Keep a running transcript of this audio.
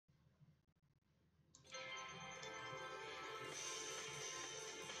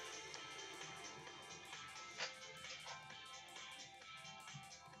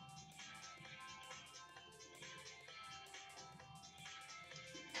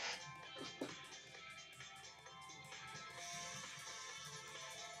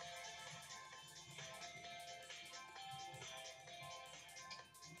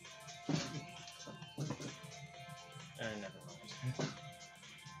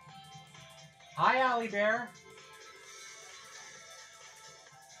Hi, Allie Bear.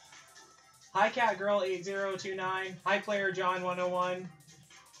 Hi, CatGirl8029. Hi, Player John101.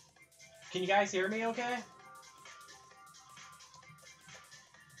 Can you guys hear me okay?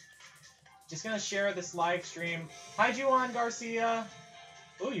 Just gonna share this live stream. Hi, Juan Garcia.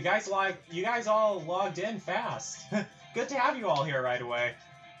 Ooh, you guys all logged in fast. Good to have you all here right away.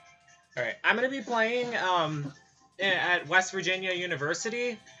 All right, I'm gonna be playing at West Virginia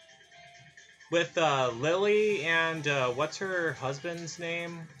University with Lily and what's her husband's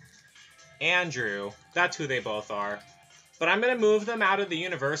name? Andrew. That's who they both are. But I'm gonna move them out of the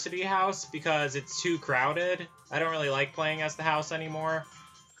university house because it's too crowded. I don't really like playing as the house anymore.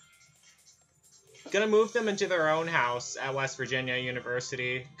 Gonna move them into their own house at West Virginia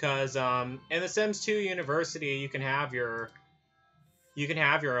University because in The Sims 2 University you can have your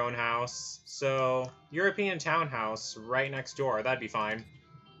own house. So European townhouse right next door. That'd be fine.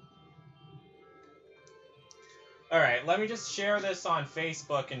 All right, let me just share this on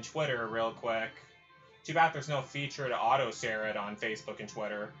Facebook and Twitter real quick. Too bad there's no feature to auto share it on Facebook and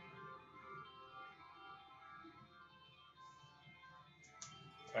Twitter.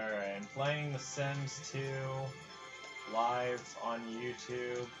 Alright, I'm playing The Sims 2 live on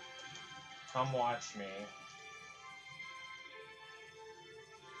YouTube. Come watch me.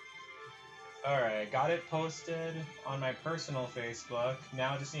 Alright, got it posted on my personal Facebook.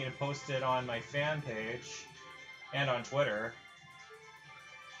 Now I just need to post it on my fan page and on Twitter.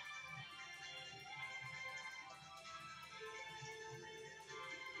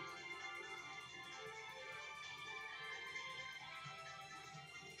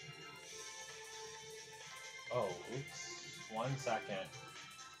 Oh, oops. 1 second.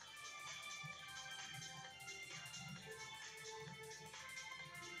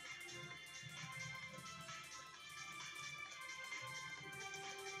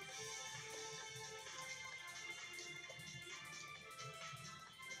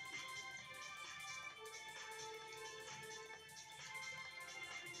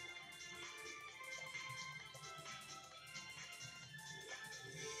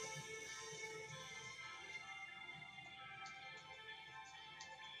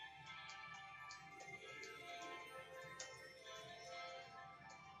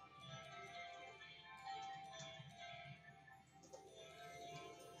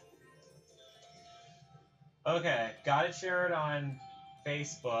 Okay, got it shared on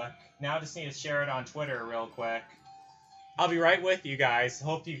Facebook. Now I just need to share it on Twitter real quick. I'll be right with you guys.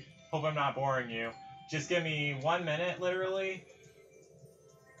 Hope I'm not boring you. Just give me 1 minute, literally.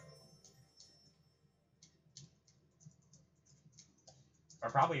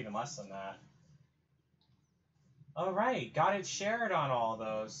 Or probably even less than that. Alright, got it shared on all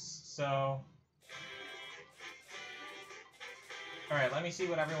those. So... Alright, let me see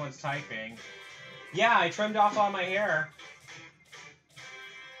what everyone's typing. Yeah, I trimmed off all my hair.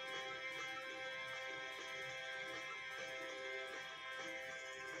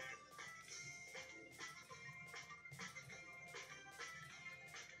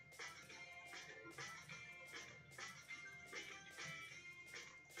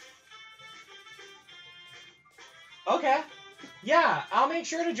 Okay. Yeah, I'll make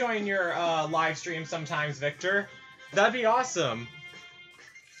sure to join your live stream sometimes, Victor. That'd be awesome.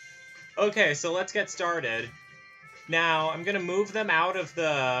 Okay, so let's get started. Now, I'm gonna move them out of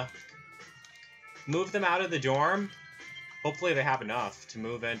the dorm. Hopefully they have enough to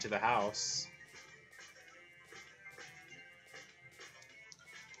move into the house.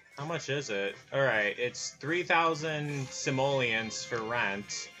 How much is it? Alright, it's 3,000 simoleons for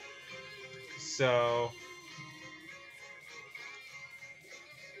rent. So...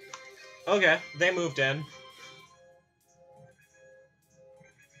 Okay, they moved in.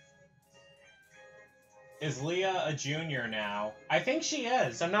 Is Leah a junior now? I think she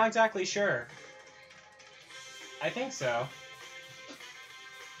is. I'm not exactly sure. I think so.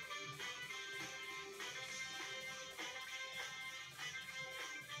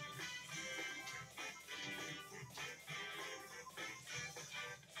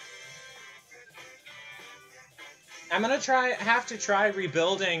 I'm gonna have to try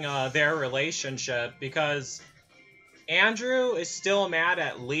rebuilding their relationship because Andrew is still mad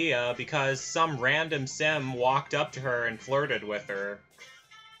at Leah because some random sim walked up to her and flirted with her.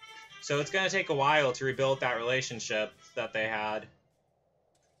 So it's gonna take a while to rebuild that relationship that they had.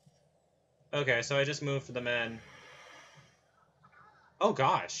 Okay, so I just moved them in. Oh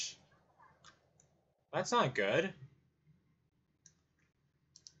gosh. That's not good.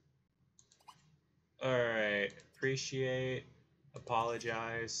 Alright. Appreciate.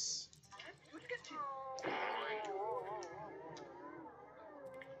 Apologize.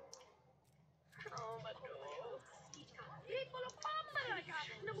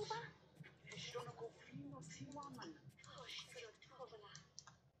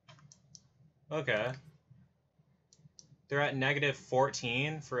 Okay. They're at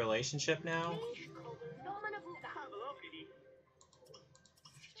 -14 for relationship now?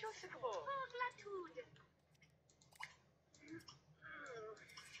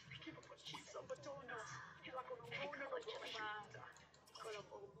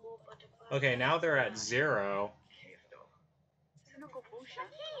 Okay, now they're at 0.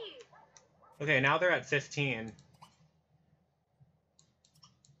 Okay, now they're at 15.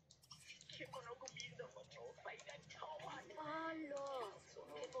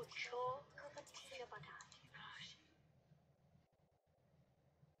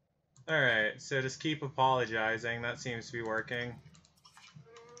 Alright, so just keep apologizing. That seems to be working.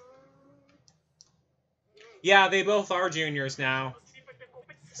 Yeah, they both are juniors now.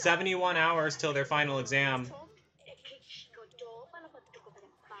 71 hours till their final exam.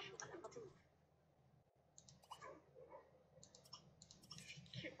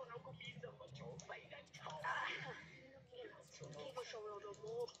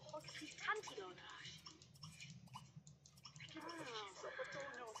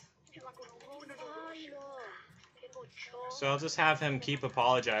 So I'll just have him keep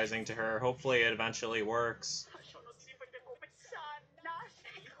apologizing to her. Hopefully it eventually works.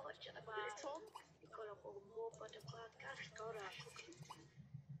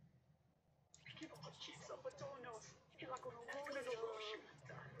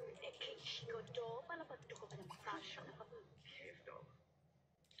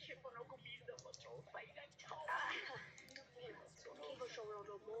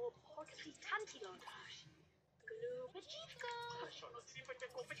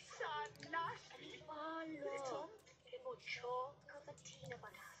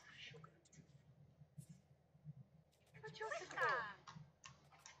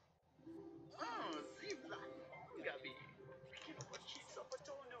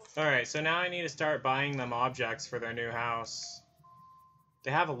 Alright, so now I need to start buying them objects for their new house.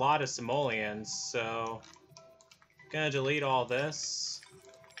 They have a lot of simoleons, so I'm gonna delete all this.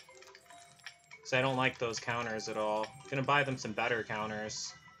 Because I don't like those counters at all. I'm gonna buy them some better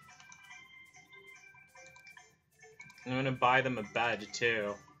counters. I'm gonna buy them a bed,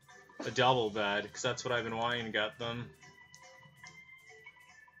 too. A double bed, because that's what I've been wanting to get them.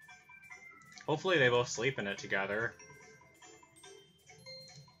 Hopefully they both sleep in it together.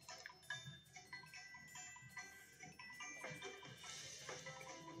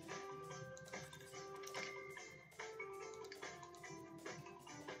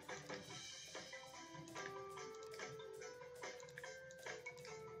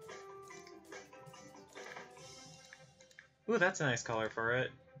 Ooh, that's a nice color for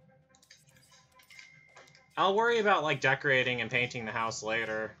it. I'll worry about, like, decorating and painting the house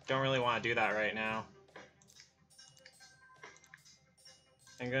later. Don't really want to do that right now.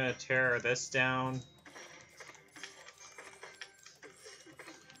 I'm gonna tear this down.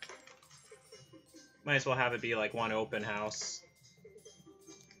 Might as well have it be, like, one open house.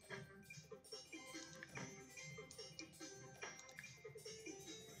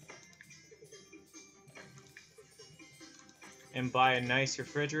 And buy a nice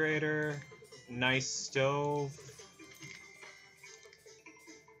refrigerator, nice stove,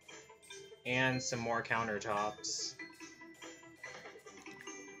 and some more countertops.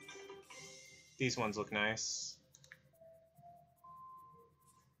 These ones look nice.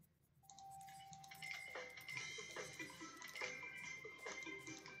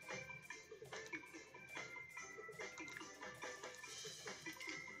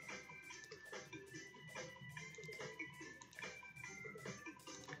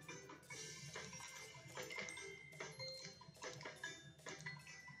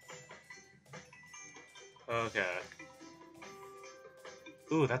 Okay.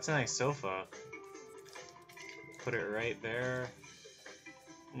 Ooh, that's a nice sofa. Put it right there.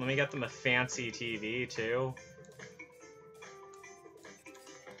 Let me get them a fancy TV, too.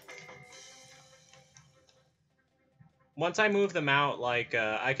 Once I move them out, like,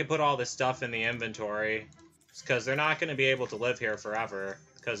 I could put all this stuff in the inventory. Because they're not going to be able to live here forever.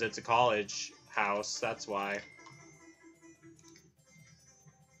 Because it's a college house, that's why.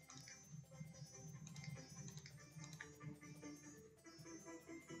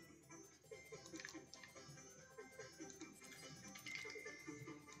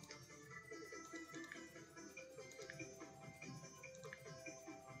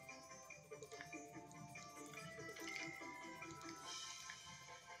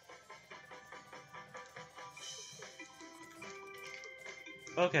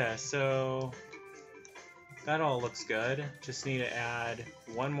 Okay, so That all looks good. Just need to add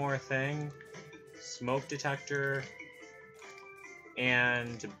one more thing. Smoke detector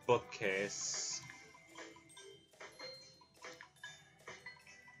and bookcase.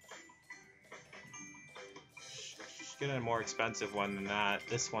 Just get a more expensive one than that.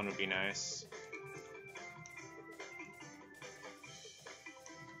 This one would be nice.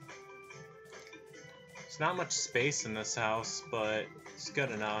 There's not much space in this house, but it's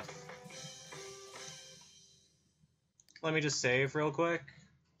good enough. Let me just save real quick.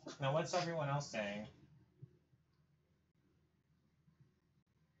 Now, what's everyone else saying?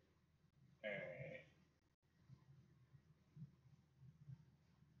 Alright.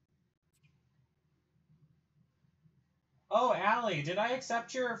 Oh, Allie, did I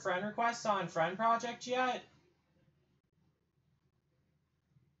accept your friend request on Friend Project yet?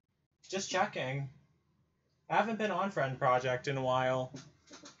 Just checking. I haven't been on Friend Project in a while.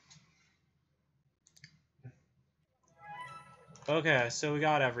 Okay, so we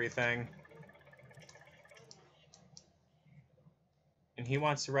got everything. And he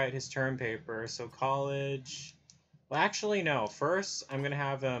wants to write his term paper, so college... Well, actually, no. First, I'm going to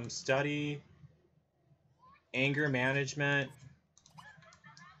have him study anger management.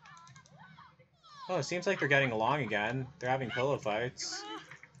 Oh, it seems like they're getting along again. They're having pillow fights.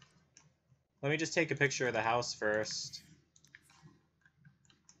 Let me just take a picture of the house first.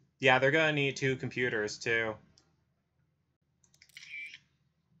 Yeah, they're going to need 2 computers, too.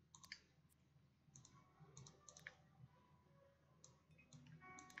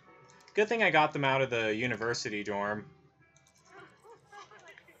 Good thing I got them out of the university dorm.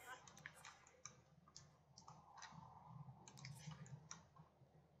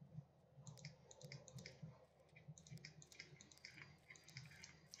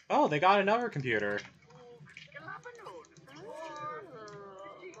 Oh, they got another computer.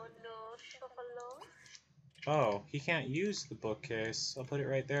 Oh, he can't use the bookcase. I'll put it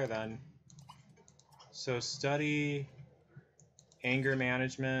right there then. So study anger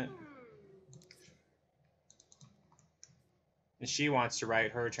management. And she wants to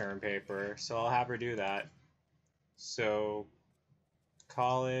write her term paper, so I'll have her do that. So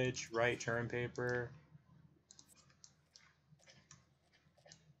college, write term paper.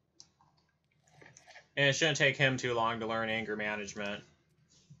 And it shouldn't take him too long to learn anger management.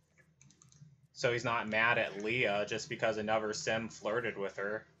 So he's not mad at Leah just because another sim flirted with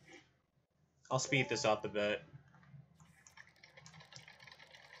her. I'll speed this up a bit.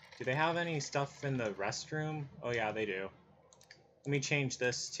 Do they have any stuff in the restroom? Oh yeah, they do. Let me change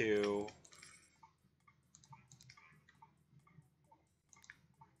this to...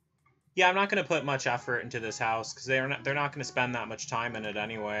 Yeah, I'm not going to put much effort into this house because they're not going to spend that much time in it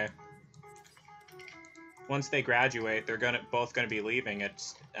anyway. Once they graduate, they're both going to be leaving it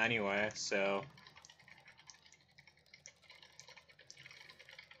anyway, so...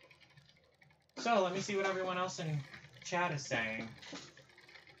 So, let me see what everyone else in chat is saying.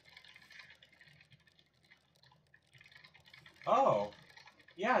 Oh,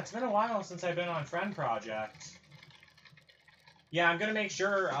 yeah, it's been a while since I've been on Friend Project. Yeah, I'm gonna make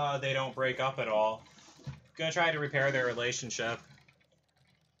sure they don't break up at all. Gonna try to repair their relationship.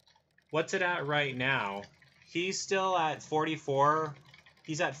 What's it at right now? He's still at 44.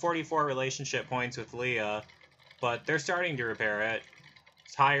 He's at 44 relationship points with Leah, but they're starting to repair it.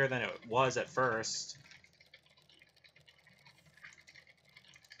 It's higher than it was at first.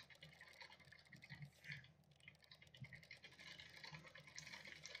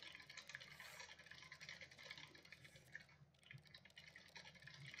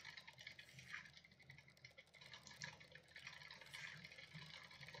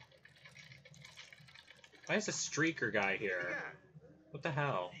 Why is a streaker guy here? What the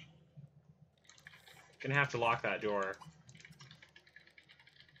hell? Gonna have to lock that door.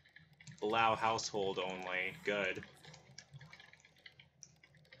 Allow household only. Good.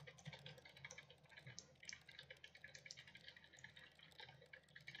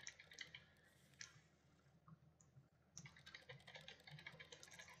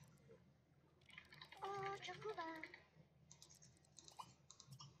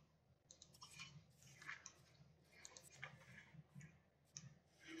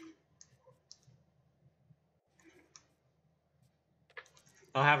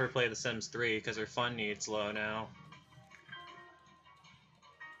 I'll have her play The Sims 3 because her fun need's low now.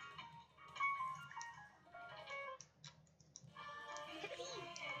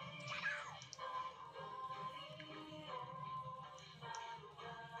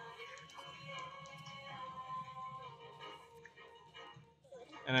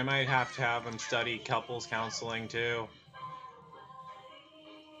 And I might have to have him study couples counseling too.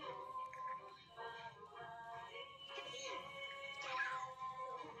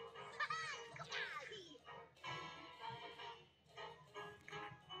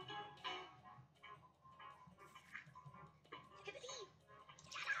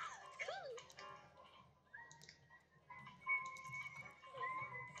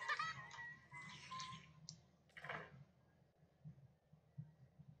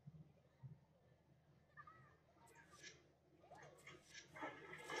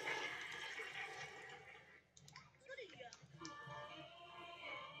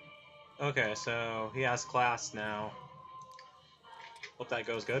 Okay, so he has class now. Hope that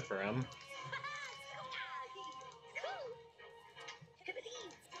goes good for him.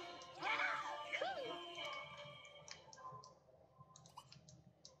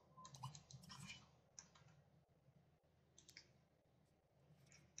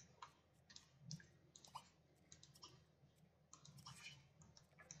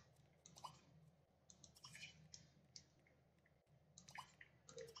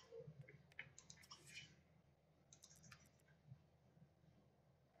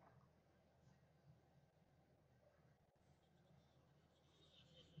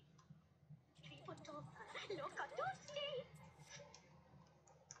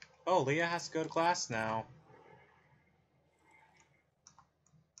 Oh, Leah has to go to class now.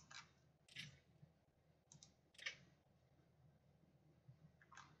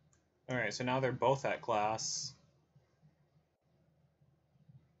 Alright, so now they're both at class.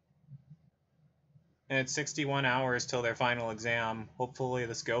 And it's 61 hours till their final exam. Hopefully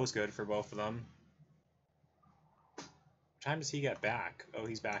this goes good for both of them. What time does he get back? Oh,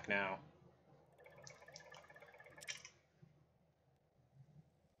 he's back now.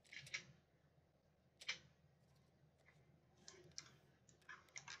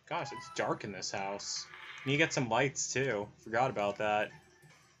 Gosh, it's dark in this house. And you get some lights, too. Forgot about that.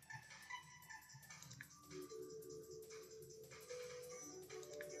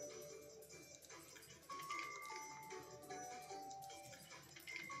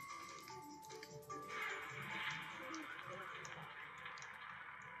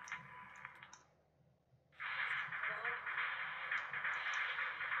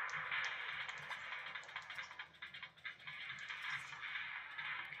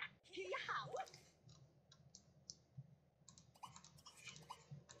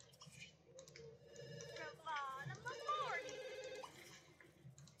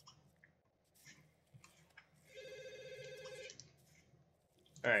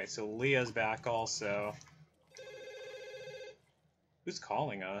 Alright, so Leah's back also. Who's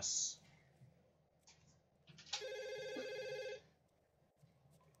calling us?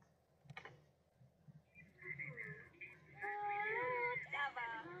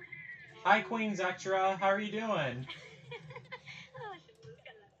 Hi, Queen Zectra. How are you doing?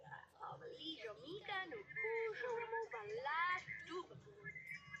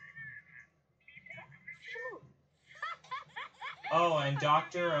 Oh, and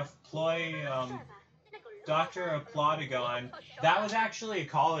Dr. Aplotagon, that was actually a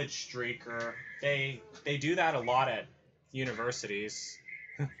college streaker. They do that a lot at universities.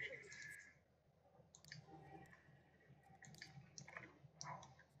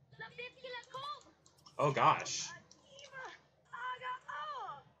 Oh gosh.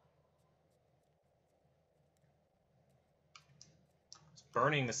 It's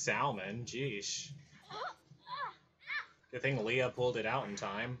burning the salmon, jeesh. Good thing Leah pulled it out in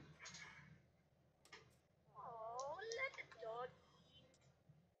time.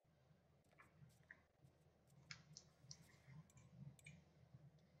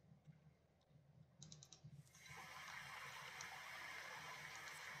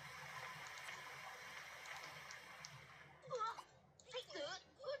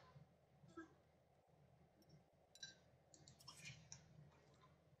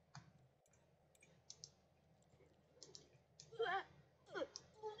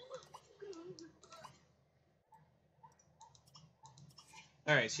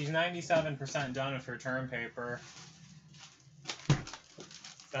 Alright, she's 97% done with her term paper.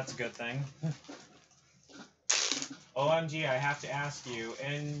 That's a good thing. OMG, I have to ask you,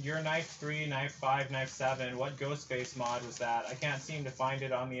 in your Knife 3, Knife 5, Knife 7, what Ghostface mod was that? I can't seem to find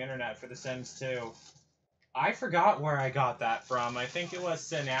it on the internet for The Sims 2. I forgot where I got that from. I think it was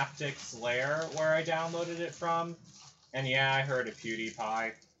Synaptic's Lair where I downloaded it from. And yeah, I heard of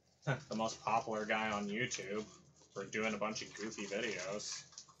PewDiePie, the most popular guy on YouTube, for doing a bunch of goofy videos.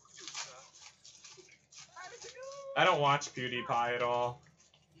 I don't watch PewDiePie at all.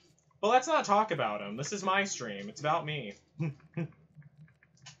 But let's not talk about him. This is my stream. It's about me.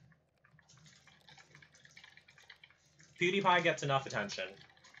 PewDiePie gets enough attention.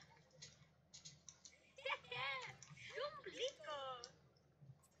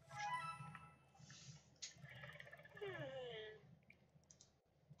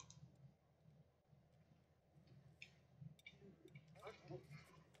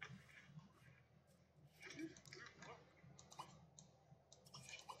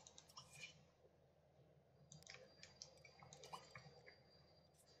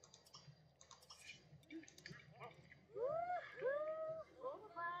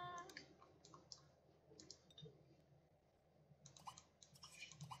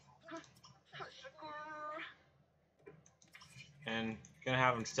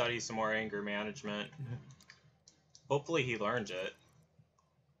 have him study some more anger management. Hopefully he learns it.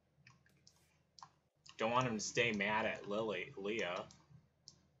 Don't want him to stay mad at Leah.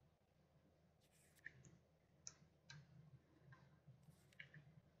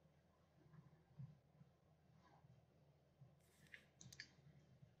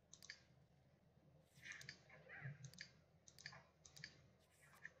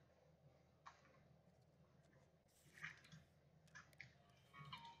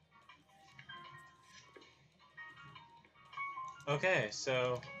 Okay,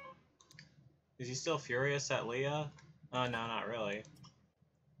 so is he still furious at Leah? Oh, no, not really.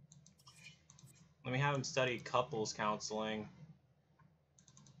 Let me have him study couples counseling.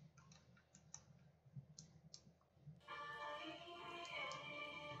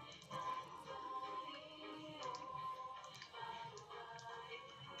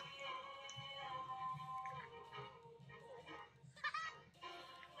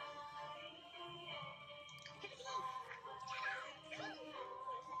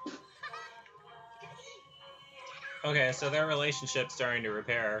 Okay, so their relationship's starting to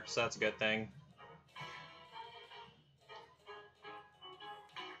repair, so that's a good thing.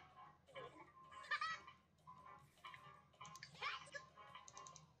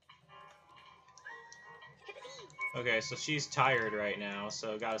 Okay, so she's tired right now,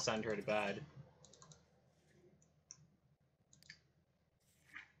 so gotta send her to bed.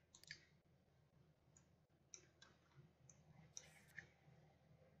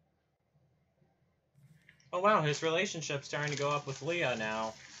 Oh wow, his relationship's starting to go up with Leah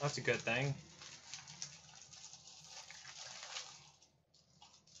now. That's a good thing.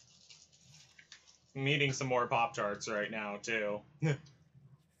 I'm eating some more Pop-Tarts right now, too.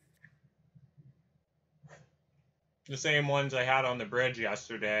 The same ones I had on the bridge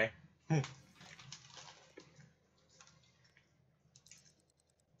yesterday.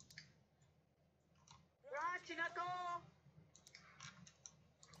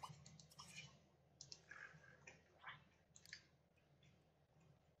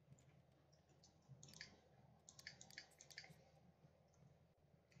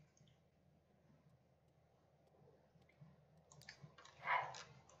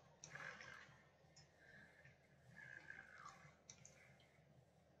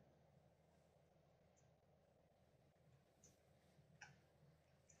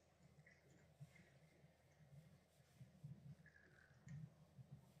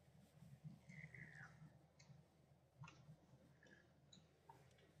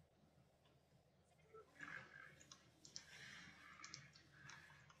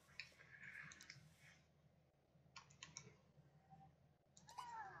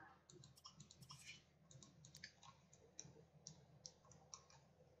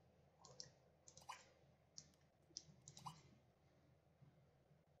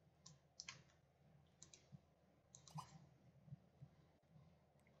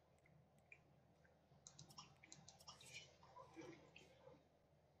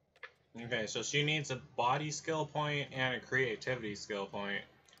 Okay, so she needs a body skill point and a creativity skill point.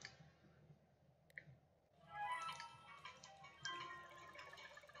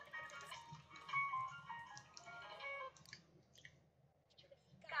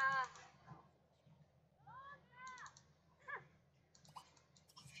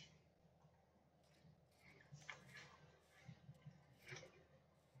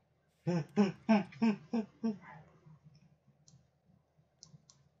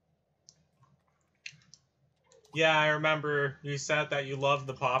 Yeah, I remember you said that you loved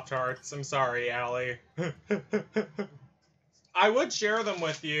the Pop-Tarts. I'm sorry, Allie. I would share them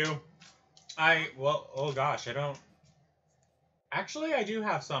with you. Well, oh gosh, I don't... Actually, I do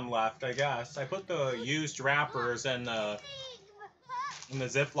have some left, I guess. I put the used wrappers in the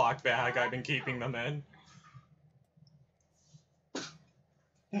Ziploc bag I've been keeping them in.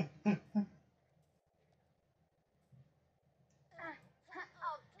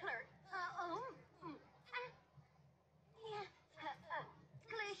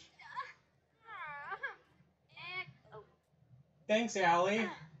 Thanks, Allie.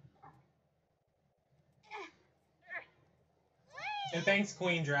 And thanks,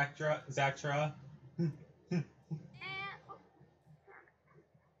 Queen Zactra.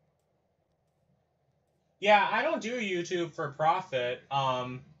 Yeah, I don't do YouTube for profit.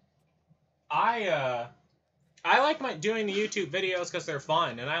 I like doing the YouTube videos because they're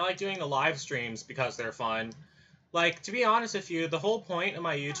fun, and I like doing the live streams because they're fun. Like, to be honest with you, the whole point of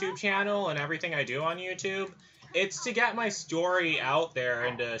my YouTube channel and everything I do on YouTube, it's to get my story out there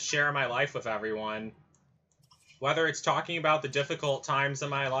and to share my life with everyone. Whether it's talking about the difficult times in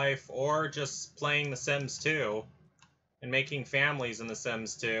my life or just playing The Sims 2. and making families in The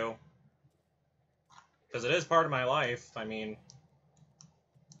Sims 2. Because it is part of my life. I mean,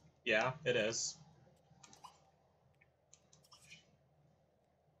 yeah, it is.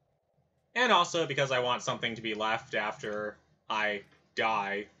 And also because I want something to be left after I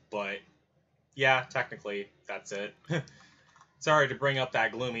die, but yeah, technically, that's it. Sorry to bring up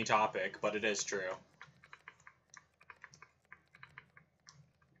that gloomy topic, but it is true.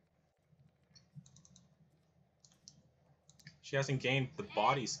 She hasn't gained the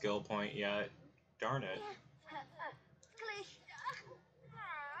body skill point yet. Darn it.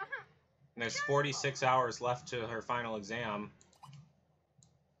 And there's 46 hours left to her final exam.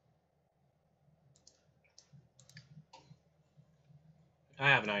 I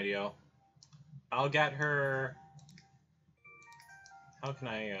have an idea. I'll get her... How can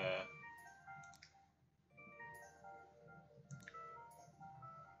I,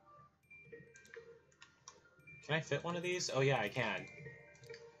 Can I fit one of these? Oh yeah, I can.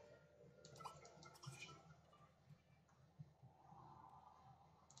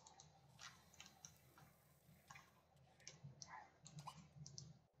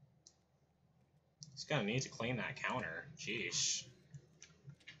 Just gonna need to clean that counter. Jeesh.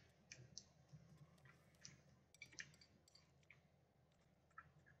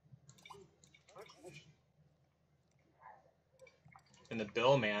 And the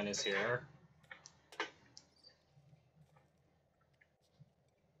bill man is here.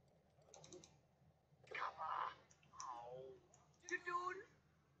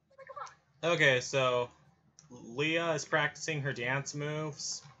 Okay, so Leah is practicing her dance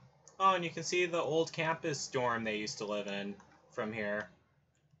moves. Oh, and you can see the old campus dorm they used to live in from here.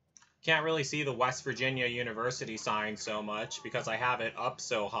 Can't really see the West Virginia University sign so much because I have it up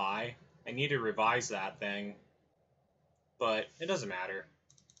so high. I need to revise that thing. But it doesn't matter.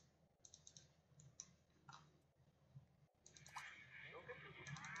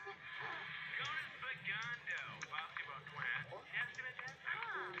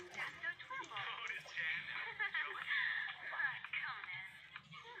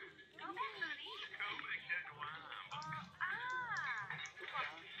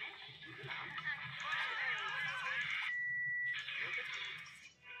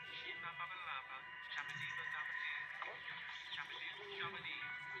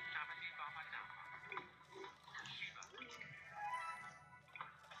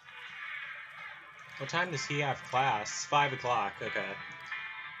 What time does he have class? 5 o'clock, okay.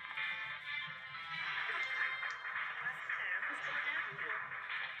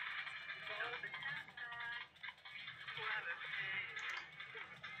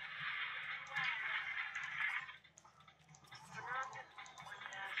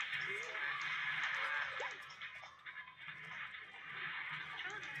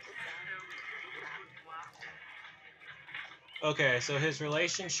 Okay, so his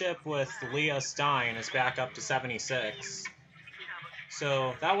relationship with Leah Stein is back up to 76.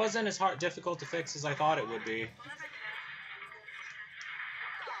 So that wasn't as difficult to fix as I thought it would be.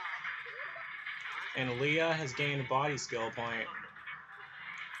 And Leah has gained a body skill point.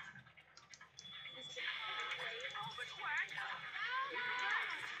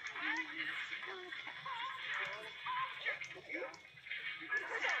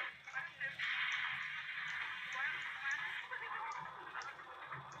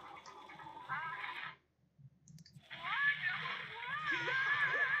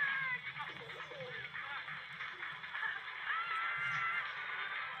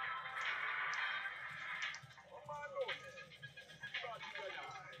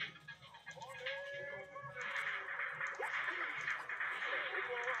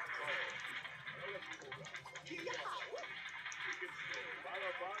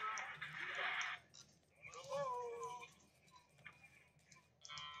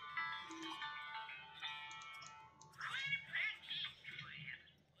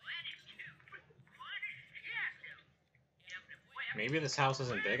 Maybe this house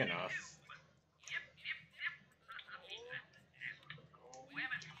isn't big enough.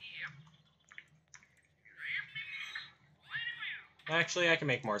 Actually, I can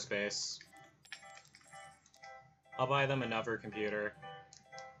make more space. I'll buy them another computer.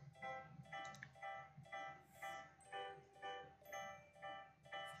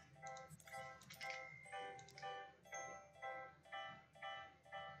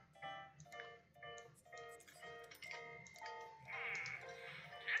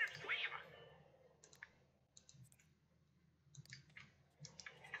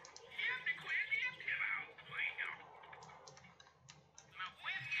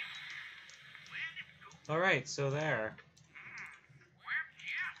 Alright, so there.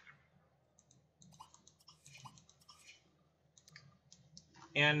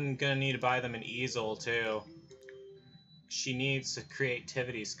 And gonna need to buy them an easel, too. She needs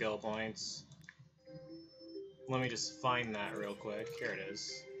creativity skill points. Let me just find that real quick. Here it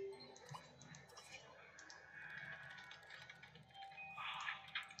is.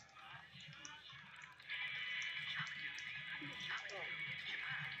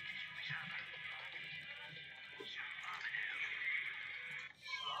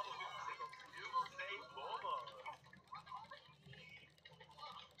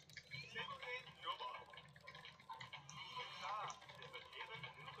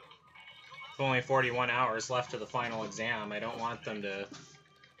 With only 41 hours left to the final exam, I don't want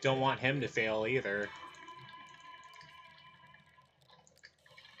him to fail either.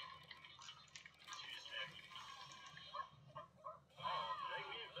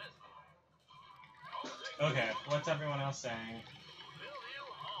 Okay, what's everyone else saying?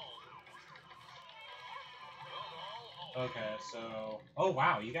 Okay, so... Oh,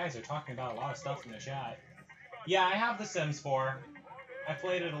 wow, you guys are talking about a lot of stuff in the chat. Yeah, I have The Sims 4. I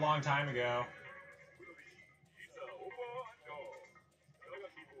played it a long time ago.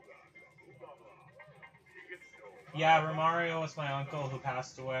 Yeah, Romario was my uncle who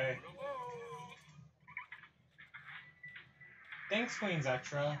passed away. Thanks, Queen's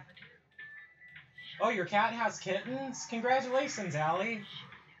Extra. Oh, your cat has kittens? Congratulations, Allie.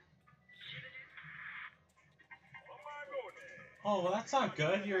 Oh, well, that's not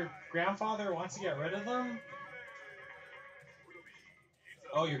good. Your grandfather wants to get rid of them?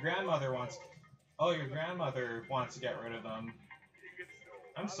 Oh, your grandmother wants... Oh, your grandmother wants to get rid of them.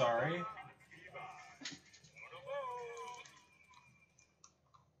 I'm sorry.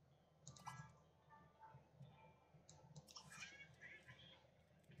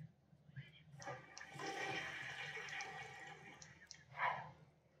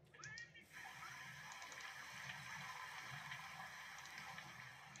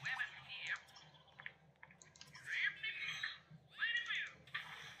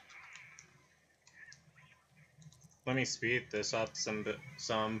 Let me speed this up some.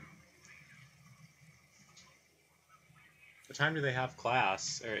 What time do they have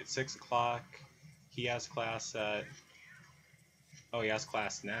class? Alright, 6 o'clock. He has class at... Oh, he has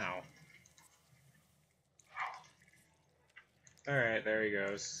class now. Alright, there he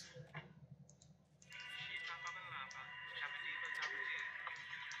goes.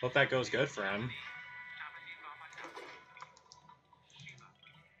 Hope that goes good for him.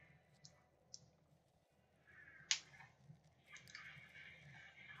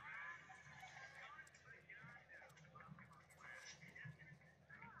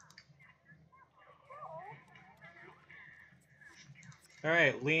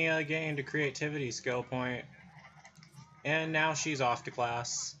 Alright, Leah gained a creativity skill point. And now she's off to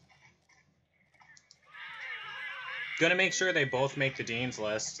class. Gonna make sure they both make the Dean's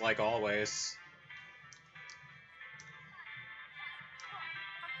List, like always.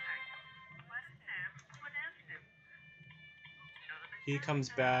 He comes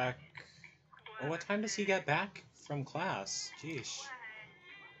back... Well, what time does he get back from class? Jeez.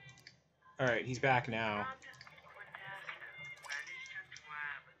 Alright, he's back now.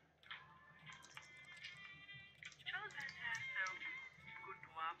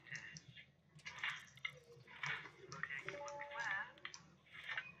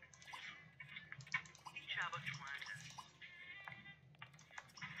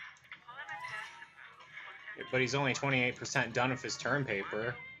 But he's only 28% done with his term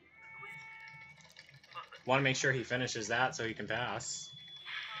paper. Want to make sure he finishes that so he can pass.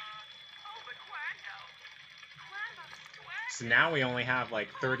 So now we only have like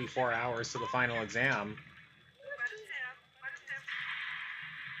 34 hours to the final exam.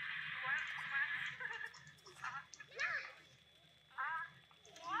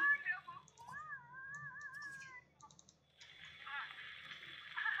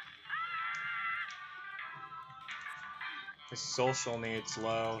 His social needs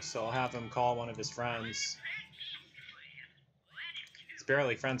low, so I'll have him call one of his friends. He's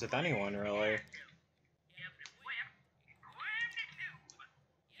barely friends with anyone, really.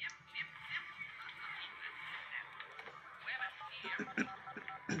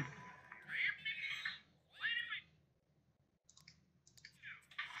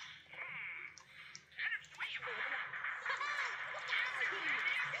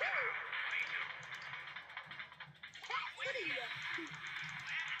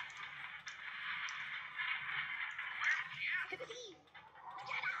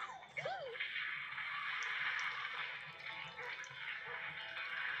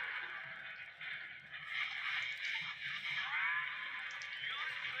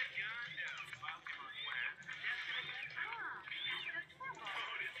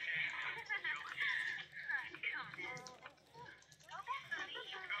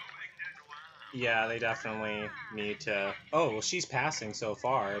 Yeah, they definitely need to... Oh, well, she's passing so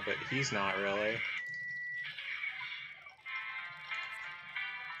far, but he's not really.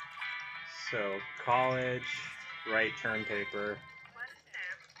 So, college, write term paper.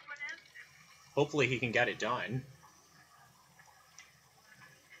 Hopefully he can get it done.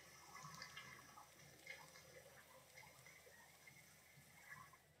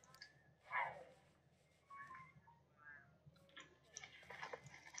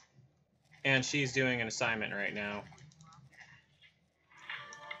 And she's doing an assignment right now.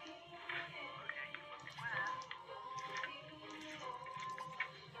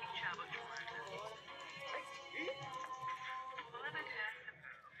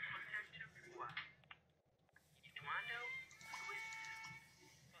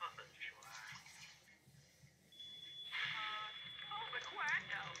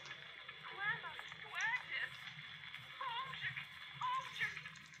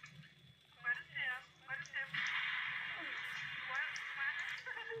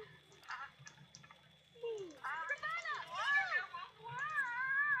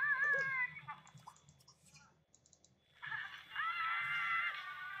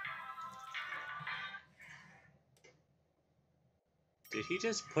 Did he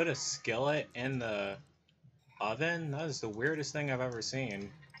just put a skillet in the oven? That is the weirdest thing I've ever seen.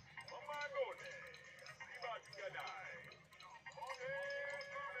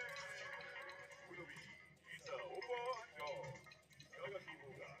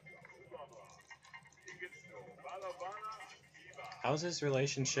 How's his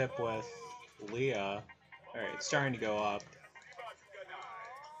relationship with Leah? Alright, it's starting to go up.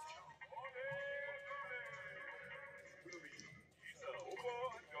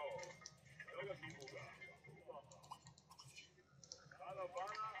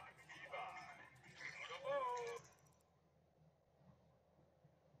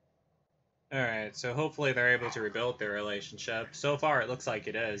 Alright, so hopefully they're able to rebuild their relationship. So far, it looks like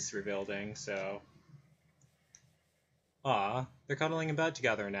it is rebuilding, so... Aw, they're cuddling in bed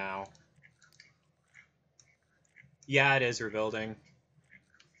together now. Yeah, it is rebuilding.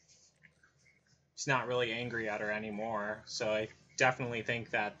 He's not really angry at her anymore, so I definitely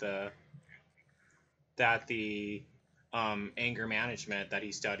think that the anger management that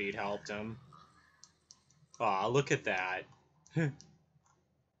he studied helped him. Aw, look at that.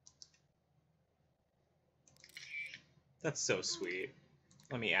 That's so sweet.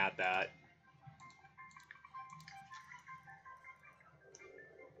 Let me add that.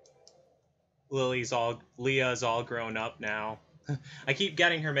 Leah's all grown up now. I keep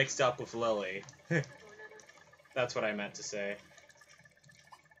getting her mixed up with Lily. That's what I meant to say.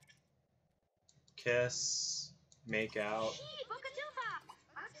 Kiss, make out.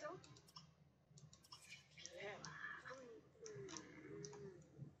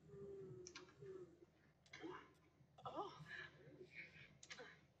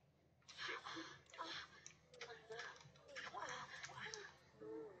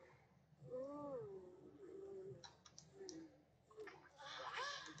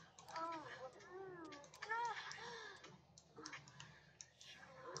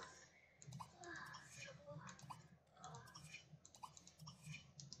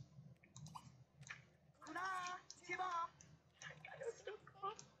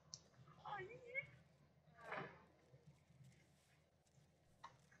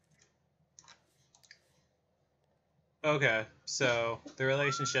 Okay, so the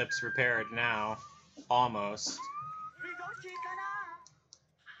relationship's repaired now. Almost.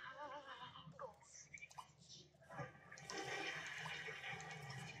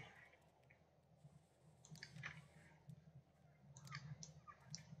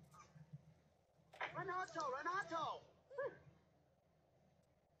 Renato!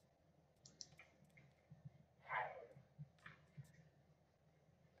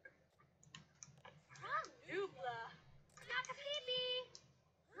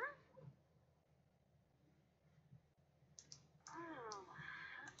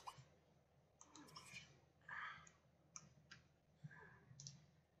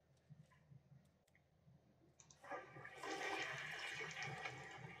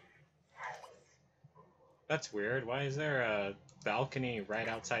 That's weird. Why is there a balcony right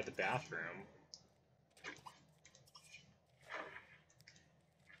outside the bathroom?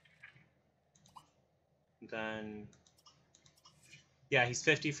 Then... Yeah, he's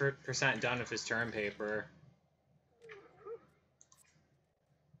 50% done with his term paper.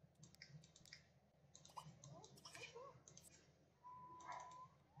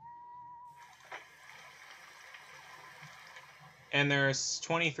 And there's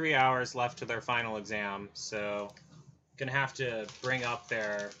 23 hours left to their final exam, so gonna have to bring up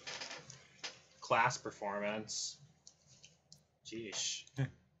their class performance. Jeesh.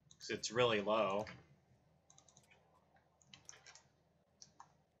 'Cause it's really low.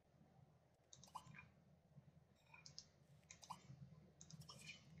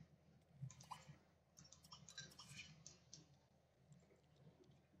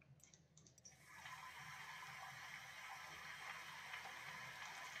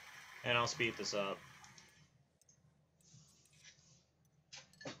 And I'll speed this up.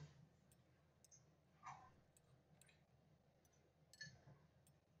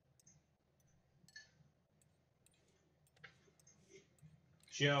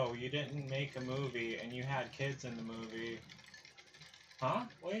 Joe, you didn't make a movie and you had kids in the movie. Huh?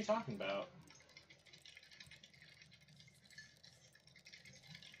 What are you talking about?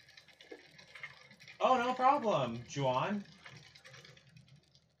 Oh, no problem, Juan.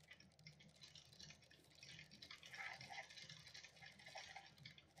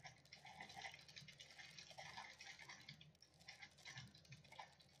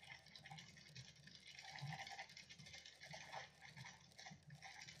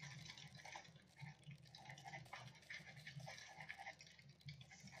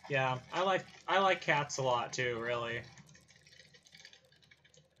 Yeah, I like cats a lot too, really.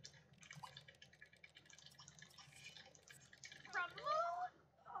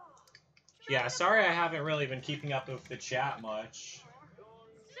 Yeah, sorry I haven't really been keeping up with the chat much.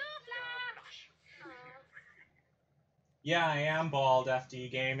 Yeah, I am bald,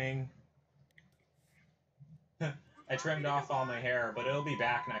 FD Gaming. I trimmed off all my hair, but it'll be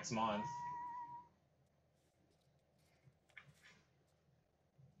back next month.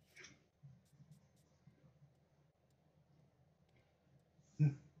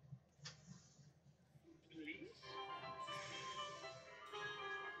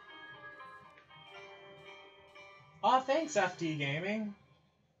 Aw, thanks, FD Gaming.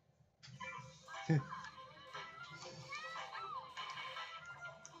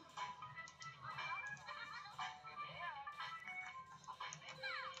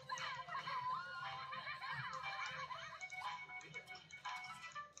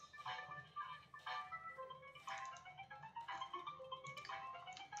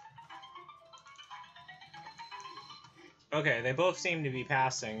 Okay, they both seem to be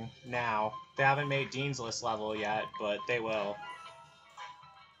passing now. They haven't made Dean's List level yet, but they will.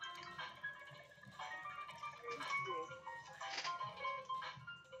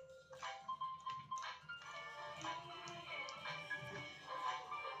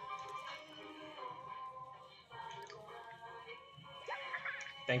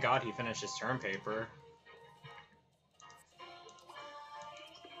 Thank God he finished his term paper.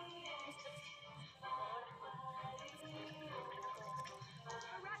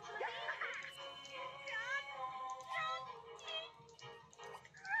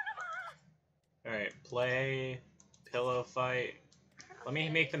 Alright, play, pillow fight. Let me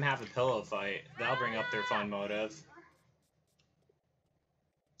make them have a pillow fight. That'll bring up their fun motive.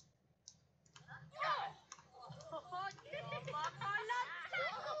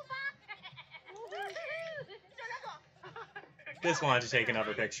 Just wanted to take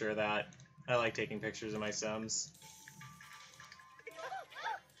another picture of that. I like taking pictures of my Sims.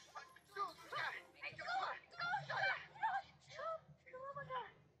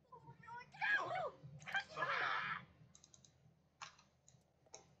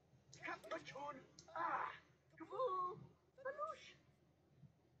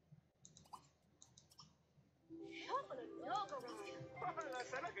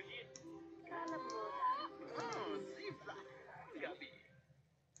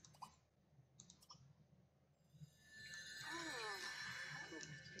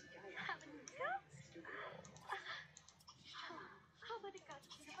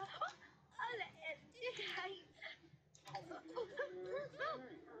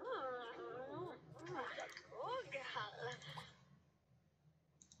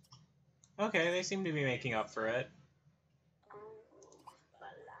 Okay, they seem to be making up for it.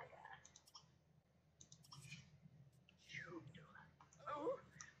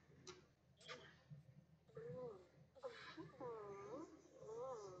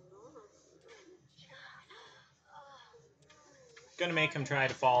 Gonna make him try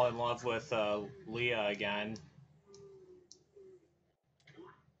to fall in love with Leah again.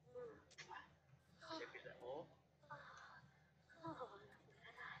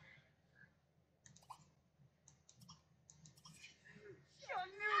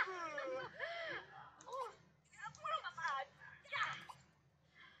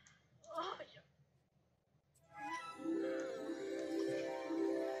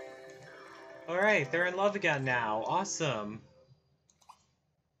 Alright, they're in love again now. Awesome.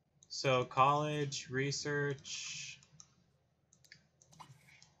 So college, research.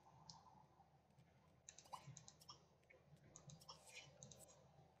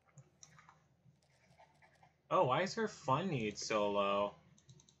 Oh, why is her fun need so low?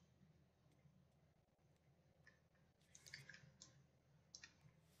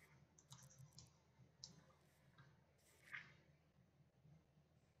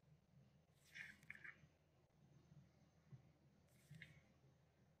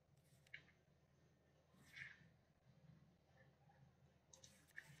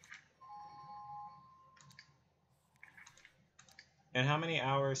 And how many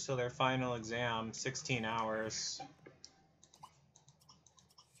hours till their final exam? 16 hours.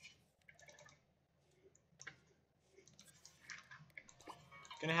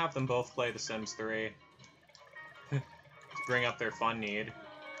 Gonna have them both play The Sims 3. To bring up their fun need.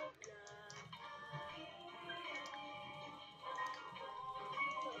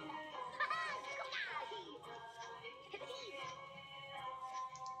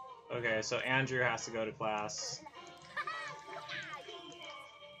 Okay, so Andrew has to go to class.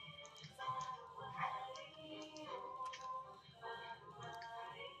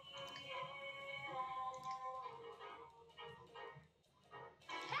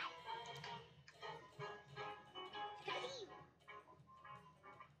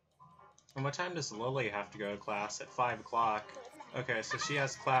 And what time does Lily have to go to class? At 5 o'clock. Okay, so she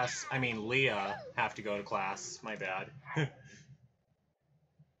has class. I mean, Leah have to go to class. My bad.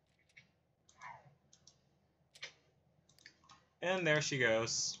 And there she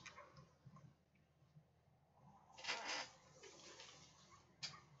goes.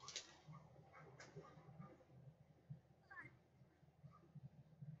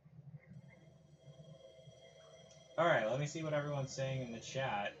 Alright, let me see what everyone's saying in the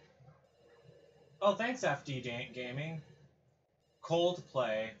chat. Oh, thanks, FD Gaming.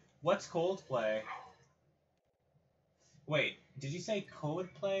 Coldplay. What's Coldplay? Wait, did you say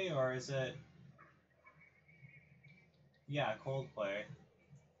Coldplay, or is it... Yeah, Coldplay.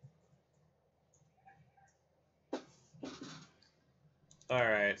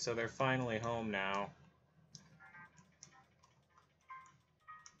 Alright, so they're finally home now.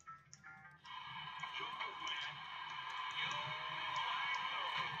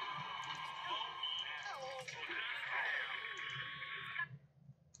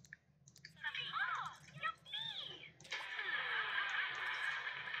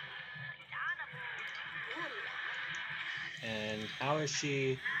 And how is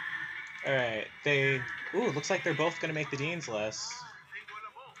she... Alright, they... Ooh, looks like they're both gonna make the Dean's List.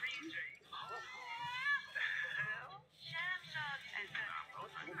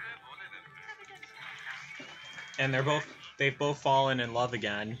 And they've both fallen in love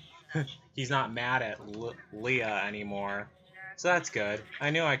again. He's not mad at Leah anymore. So that's good. I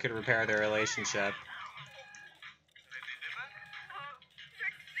knew I could repair their relationship.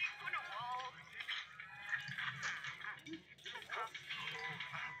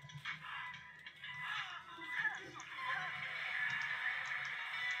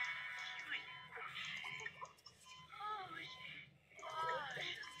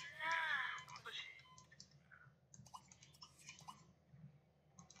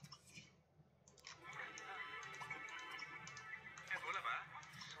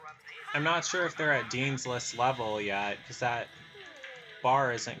 I'm not sure if they're at Dean's List level yet, because that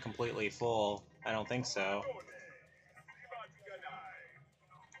bar isn't completely full. I don't think so.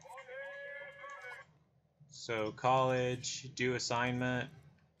 So, college, do assignment.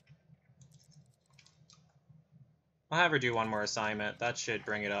 I'll have her do one more assignment. That should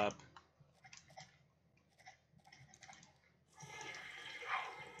bring it up.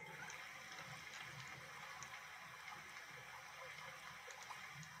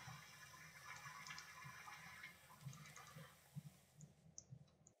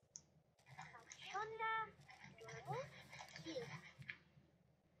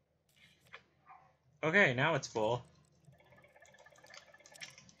 Okay, now it's full.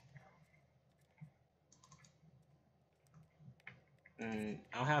 And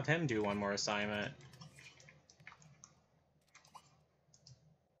I'll have him do one more assignment.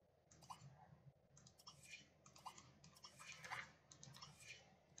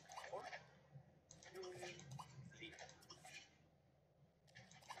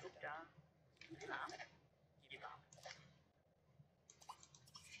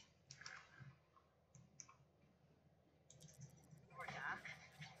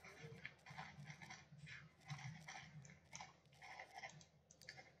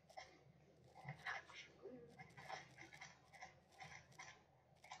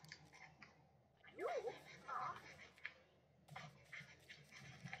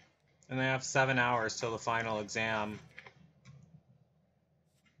 And they have 7 hours till the final exam.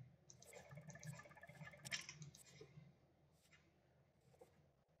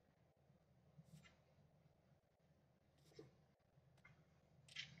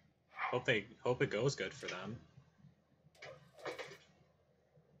 Hope it goes good for them.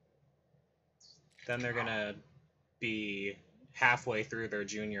 Then they're gonna be halfway through their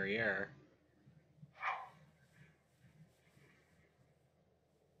junior year.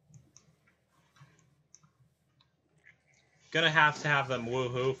 Gonna have to have them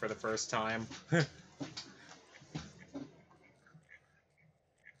woohoo for the first time.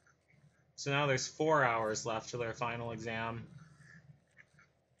 So now there's 4 hours left to their final exam.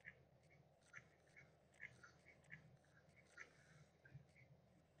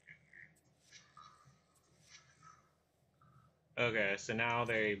 Okay, so now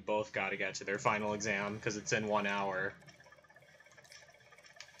they both got to get to their final exam because it's in 1 hour.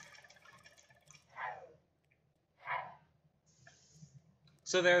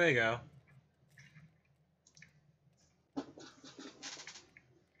 So there they go.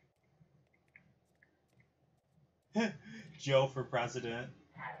 Joe for president.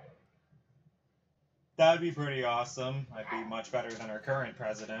 That would be pretty awesome. I'd be much better than our current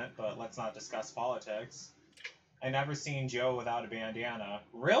president, but let's not discuss politics. I never seen Joe without a bandana.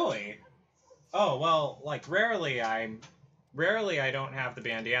 Really? Oh, well, like rarely I don't have the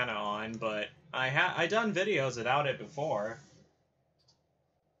bandana on, but I done videos without it before.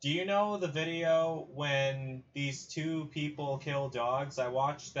 Do you know the video when these 2 people kill dogs? I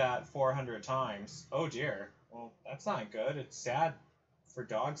watched that 400 times. Oh dear. Well, that's not good. It's sad for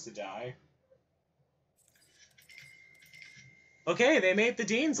dogs to die. Okay, they made the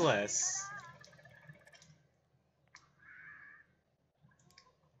Dean's List.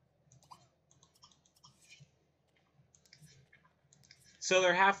 So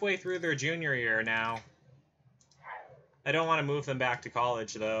they're halfway through their junior year now. I don't want to move them back to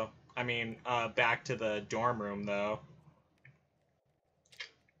college, though. I mean, back to the dorm room, though.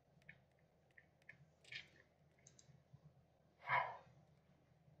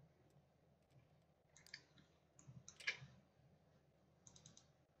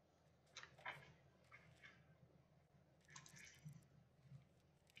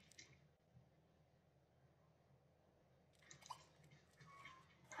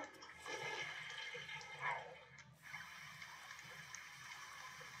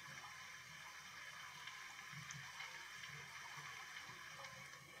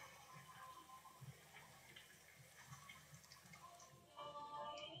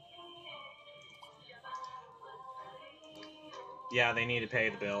 Yeah, they need to pay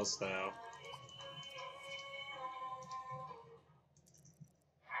the bills, though.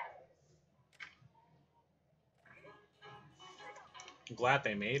 I'm glad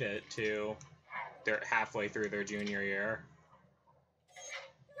they made it to they're halfway through their junior year.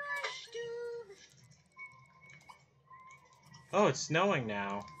 Oh, it's snowing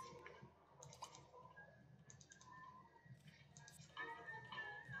now.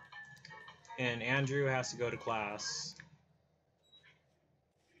 And Andrew has to go to class.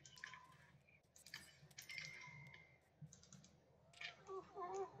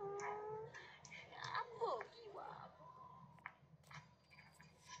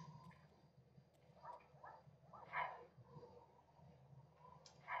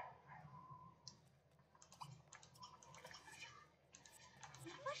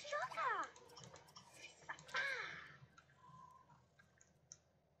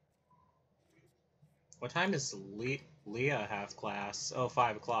 What time does Leah have class? Oh,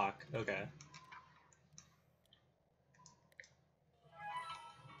 5 o'clock. Okay.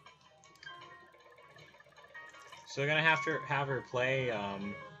 So I'm gonna have to have her play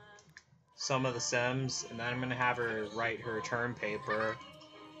some of the Sims, and then I'm gonna have her write her term paper.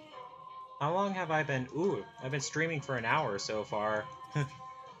 How long have I been? Ooh, I've been streaming for an hour so far.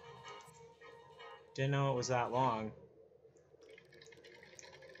 Didn't know it was that long.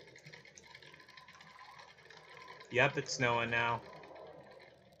 Yep, it's snowing now.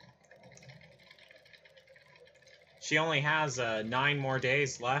 She only has 9 more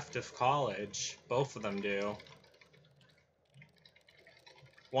days left of college. Both of them do.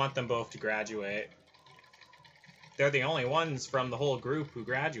 Want them both to graduate. They're the only ones from the whole group who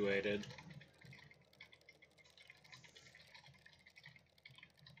graduated.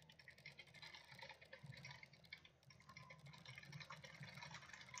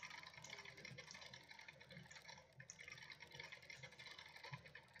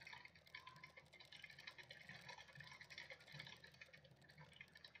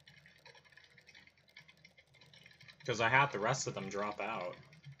 Because I had the rest of them drop out.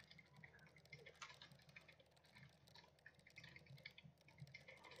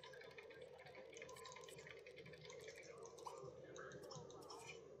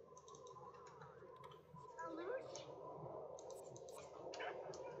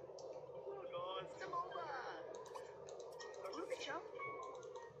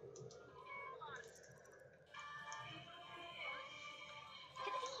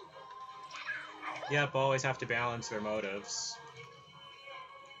 Yep, always have to balance their motives.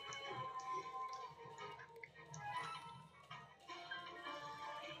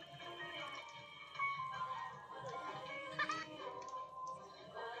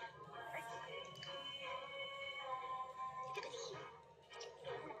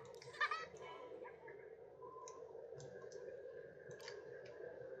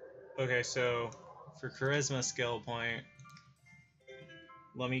 Okay, so for charisma skill point,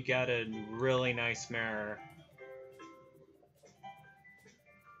 let me get a really nice mirror.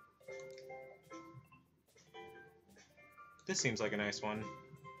 This seems like a nice one.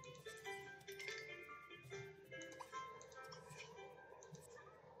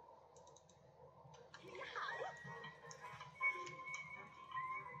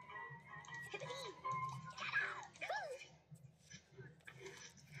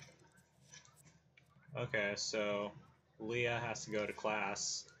 Okay, so Leah has to go to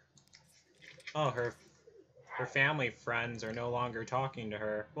class. Oh, her family friends are no longer talking to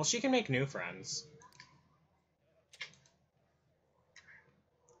her. Well, she can make new friends.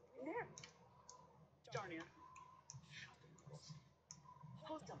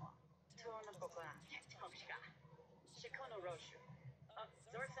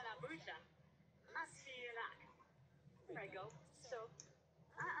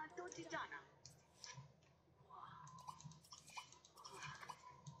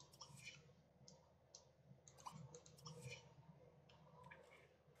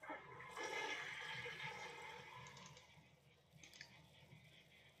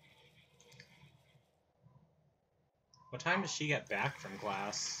 What time does she get back from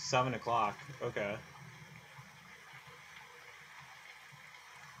class? 7 o'clock. Okay.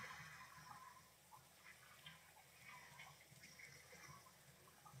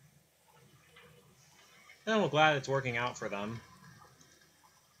 And we're glad it's working out for them.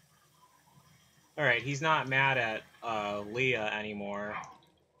 Alright, he's not mad at Leah anymore.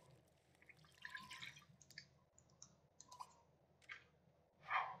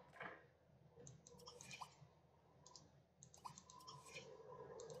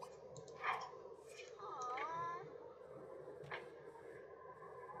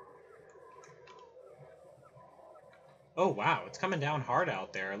 Oh wow, it's coming down hard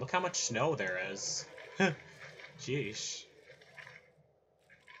out there. Look how much snow there is. Sheesh.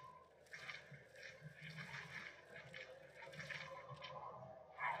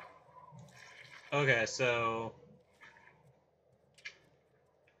 Okay, so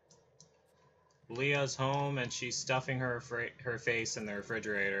Leah's home and she's stuffing her face in the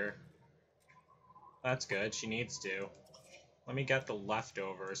refrigerator. That's good, she needs to. Let me get the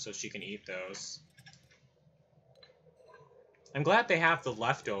leftovers so she can eat those. I'm glad they have the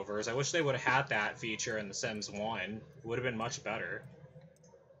leftovers. I wish they would have had that feature in The Sims 1. It would have been much better.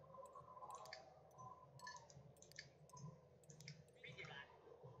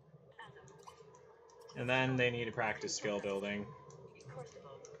 And then they need to practice skill building.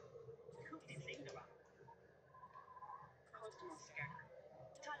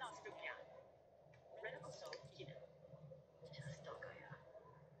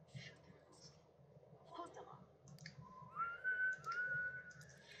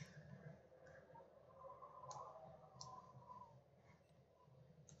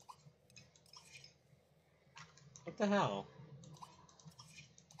 What the hell?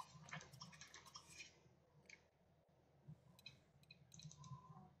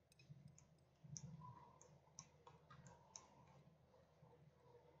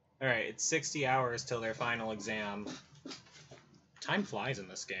 Alright, it's 60 hours till their final exam. Time flies in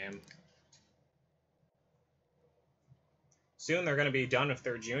this game. Soon they're going to be done with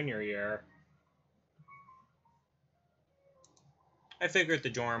their junior year. I figured the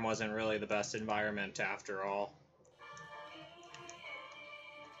dorm wasn't really the best environment after all.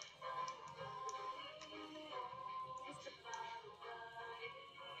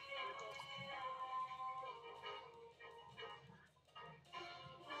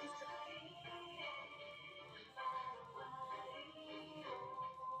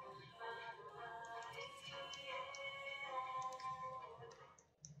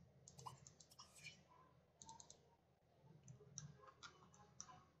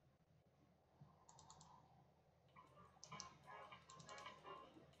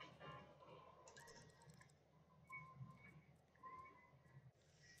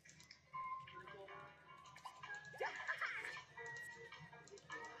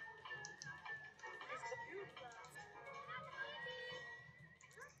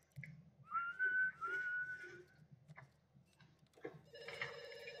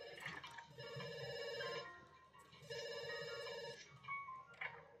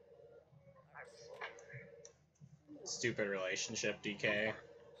 stupid relationship decay.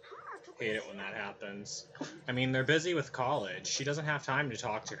 Hate it when that happens. I mean, they're busy with college. She doesn't have time to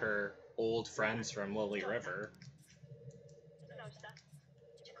talk to her old friends from Lily River.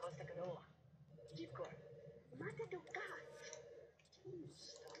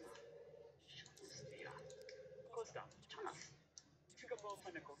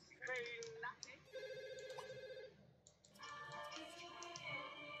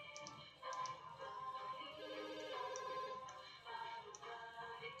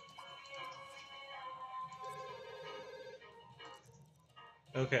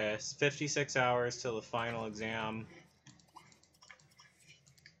 Okay, it's 56 hours till the final exam.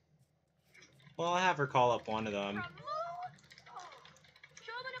 Well, I'll have her call up one of them.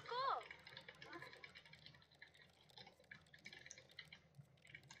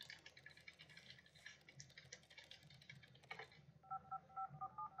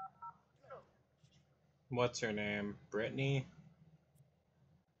 What's her name? Brittany?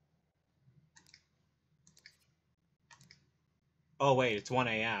 Oh wait, it's 1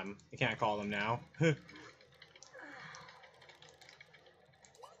 a.m. I can't call them now. Gonna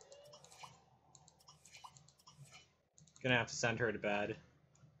have to send her to bed.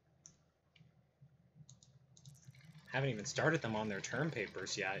 Haven't even started them on their term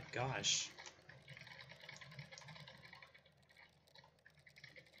papers yet. Gosh.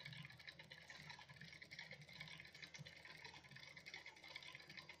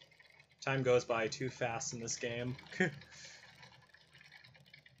 Time goes by too fast in this game.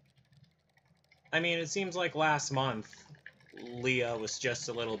 I mean, it seems like last month, Leah was just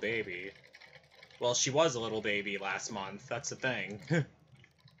a little baby. Well, she was a little baby last month, that's the thing.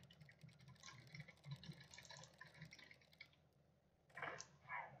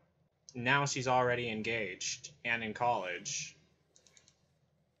 Now she's already engaged, and in college.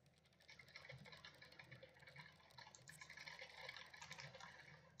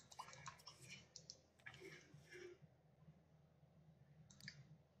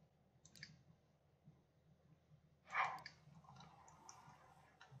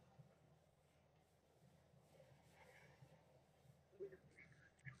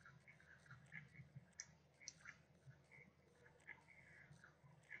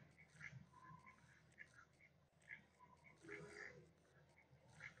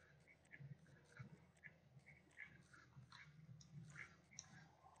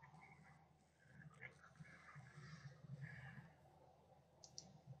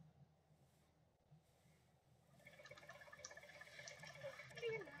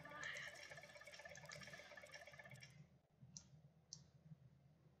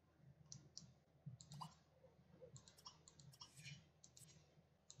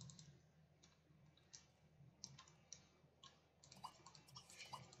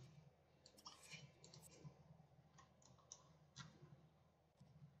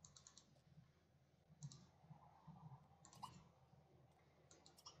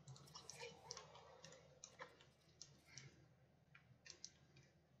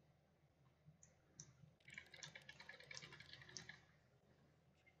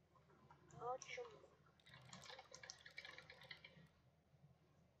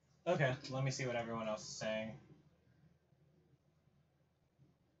 Okay, let me see what everyone else is saying.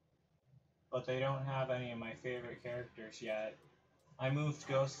 But they don't have any of my favorite characters yet. I moved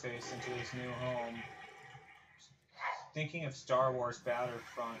Ghostface into his new home. Thinking of Star Wars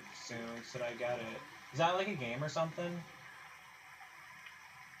Battlefront soon. Should I get it? Is that like a game or something?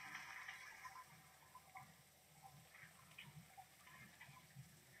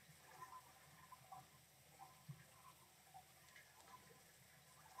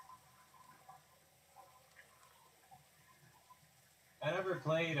 I never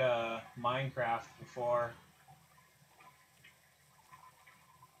played Minecraft before.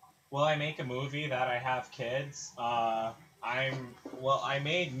 Will I make a movie that I have kids? I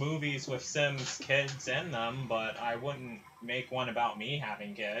made movies with Sims kids in them, but I wouldn't make one about me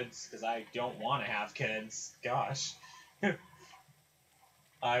having kids, because I don't want to have kids. Gosh.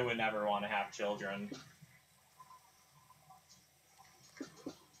 I would never want to have children.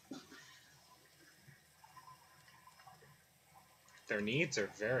 Their needs are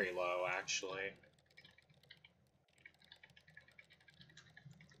very low, actually.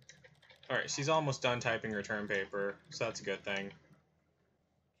 Alright, she's almost done typing her term paper, so that's a good thing.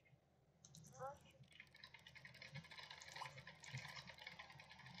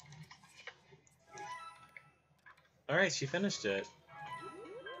 Alright, she finished it.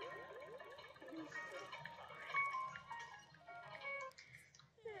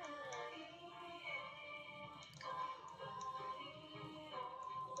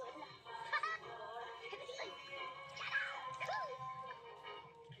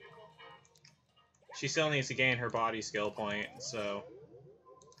 She still needs to gain her body skill point, so...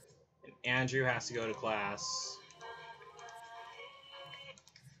 And Andrew has to go to class.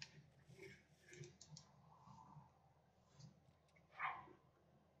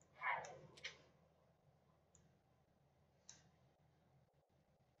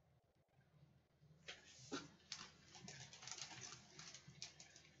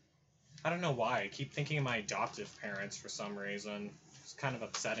 I don't know why. I keep thinking of my adoptive parents for some reason. It's kind of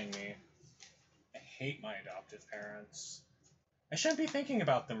upsetting me. I hate my adoptive parents. I shouldn't be thinking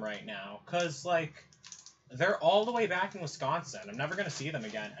about them right now, because, like, they're all the way back in Wisconsin. I'm never going to see them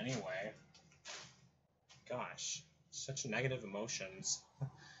again anyway. Gosh, such negative emotions.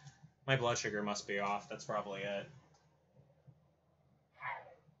 My blood sugar must be off. That's probably it.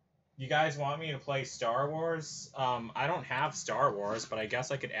 You guys want me to play Star Wars? I don't have Star Wars, but I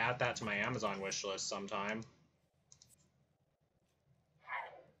guess I could add that to my Amazon wishlist sometime.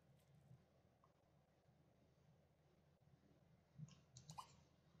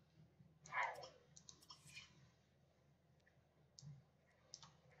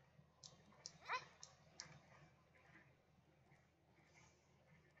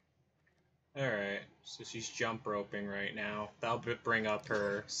 Alright, so she's jump roping right now. That'll bring up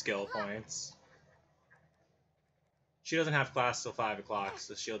her skill points. She doesn't have class till 5 o'clock,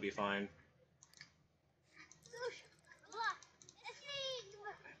 so she'll be fine.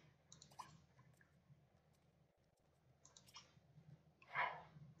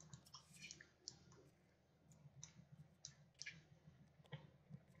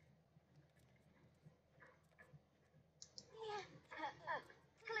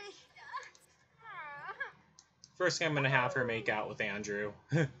 First thing I'm going to have her make out with Andrew.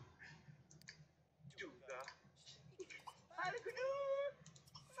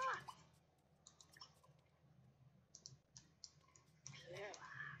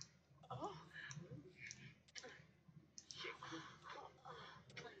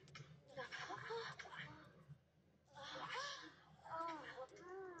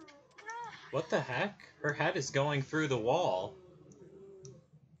 What the heck? Her head is going through the wall.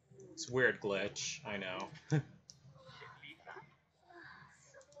 It's a weird glitch, I know.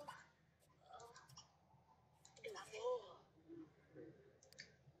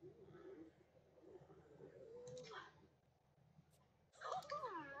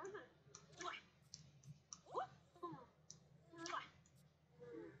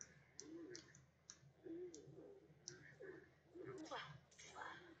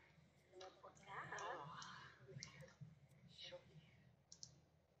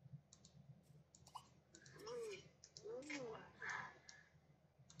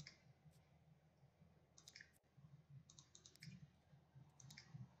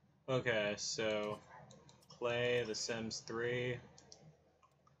 Okay, so play The Sims 3.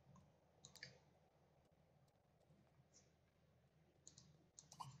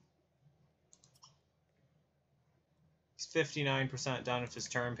 He's 59% done with his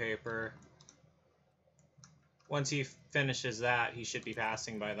term paper. Once he finishes that, he should be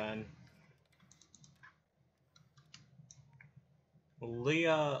passing by then.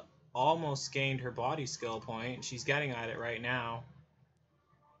 Leah almost gained her body skill point. She's getting at it right now.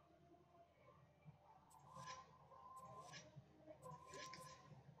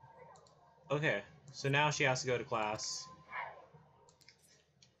 Okay, so now she has to go to class.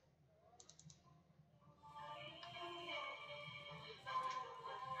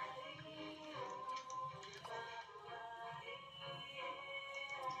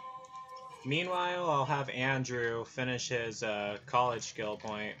 Meanwhile, I'll have Andrew finish his college skill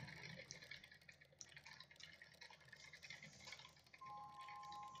point.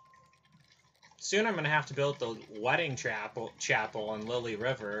 Soon I'm going to have to build the wedding chapel in Lily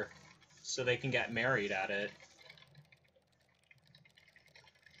River so they can get married at it.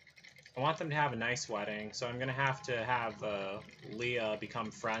 I want them to have a nice wedding, so I'm going to have Leah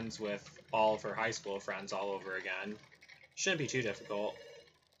become friends with all of her high school friends all over again. Shouldn't be too difficult.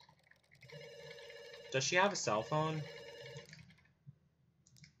 Does she have a cell phone?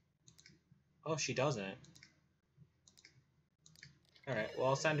 Oh, she doesn't. Alright, well,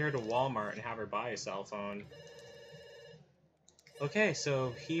 I'll send her to Walmart and have her buy a cell phone. Okay,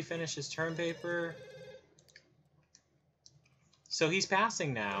 so he finished his term paper. So he's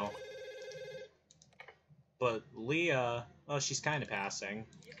passing now. But Leah... Oh, she's kind of passing.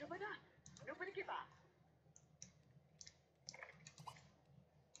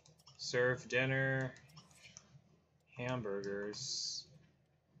 Serve dinner. Hamburgers.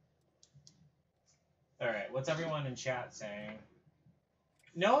 Alright, what's everyone in chat saying?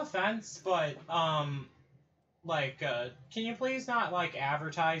 No offense, but, Like, can you please not, like,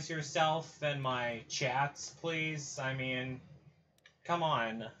 advertise yourself in my chats, please? I mean, come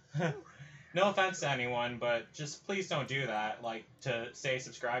on. No offense to anyone, but just please don't do that, like, to say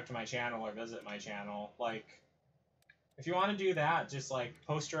subscribe to my channel or visit my channel. Like, if you want to do that, just, like,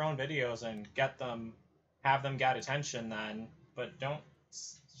 post your own videos and have them get attention then, but don't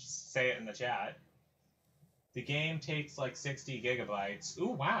say it in the chat. The game takes, like, 60 gigabytes.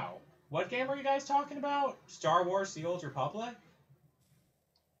 Ooh, wow. What game are you guys talking about? Star Wars The Old Republic?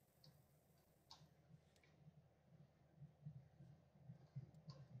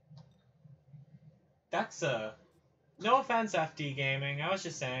 That's, no offense, FD Gaming. I was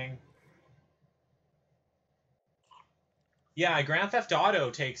just saying. Yeah, Grand Theft Auto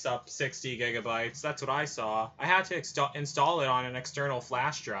takes up 60 gigabytes. That's what I saw. I had to install it on an external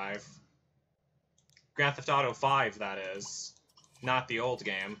flash drive. Grand Theft Auto 5, that is. Not the old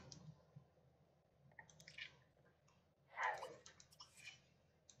game.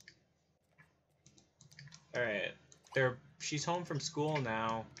 Alright. She's home from school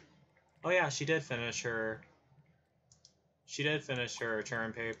now. Oh yeah, she did finish her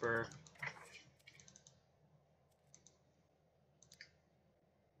term paper.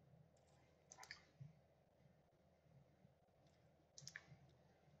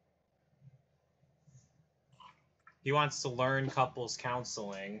 He wants to learn couples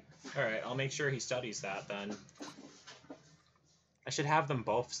counseling. Alright, I'll make sure he studies that then. I should have them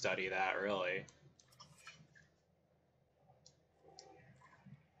both study that, really.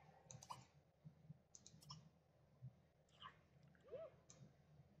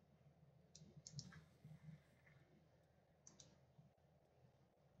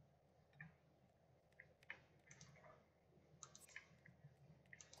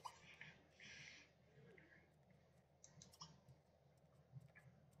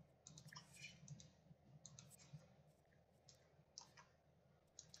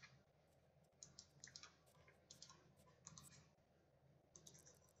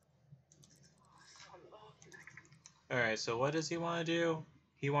 Alright, so what does he want to do?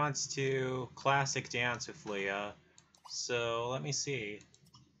 He wants to classic dance with Leah. So, let me see.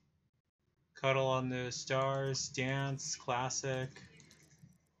 Cuddle on the stars, dance, classic.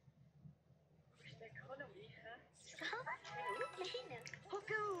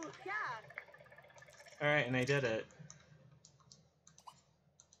 Alright, and I did it.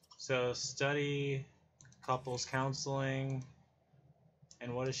 So, study, couples counseling,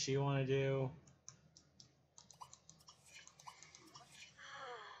 and what does she want to do?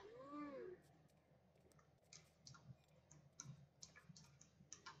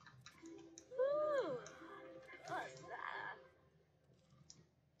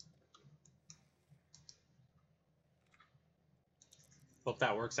 Hope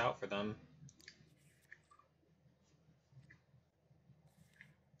that works out for them.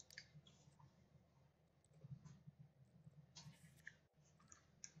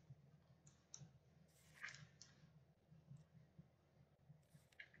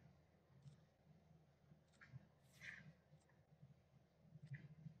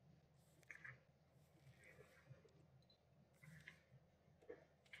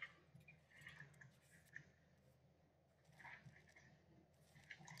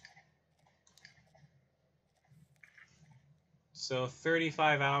 So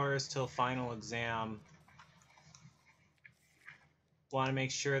 35 hours till final exam. Want to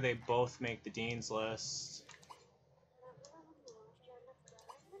make sure they both make the dean's list.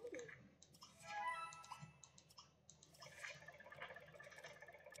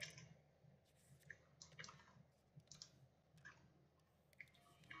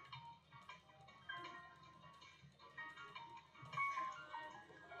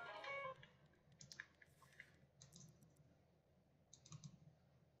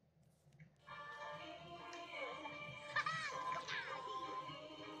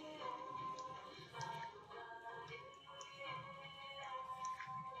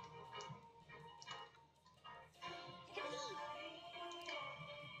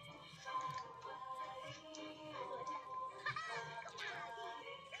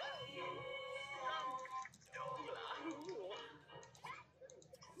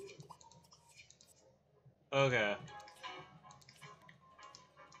 Okay.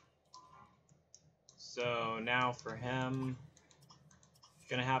 So now for him,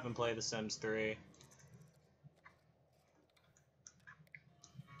 gonna have him play The Sims 3.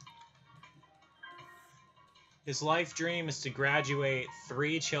 His life dream is to graduate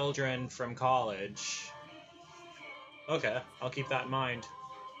 3 children from college. Okay, I'll keep that in mind.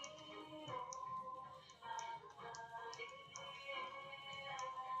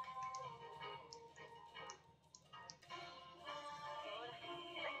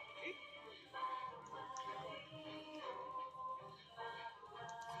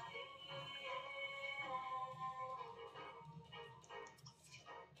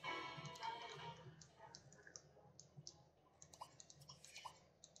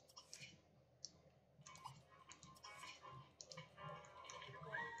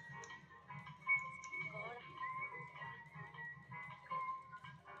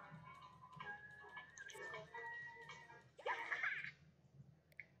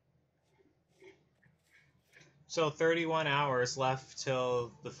 So 31 hours left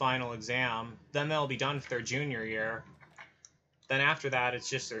till the final exam. Then they'll be done for their junior year. Then after that, it's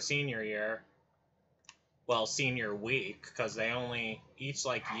just their senior year. Well, senior week, because they only, each,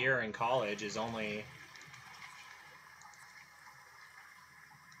 like, year in college is only...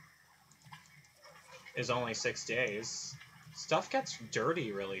 is only 6 days. Stuff gets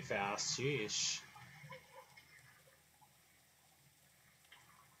dirty really fast, sheesh.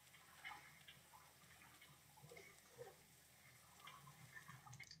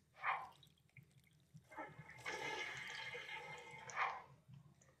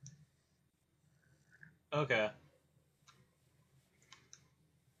 Okay.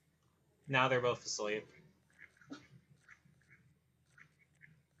 Now they're both asleep.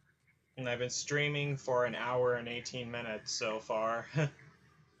 And I've been streaming for an hour and 18 minutes so far.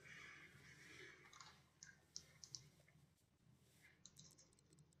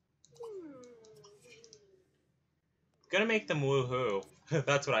 Gonna make them woohoo.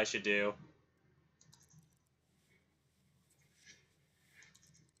 That's what I should do.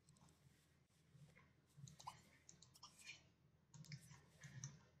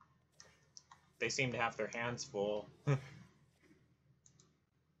 They seem to have their hands full.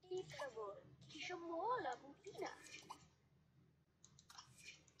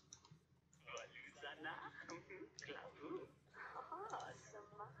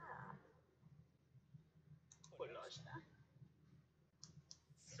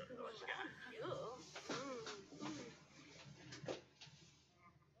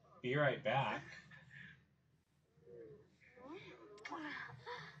 Be right back.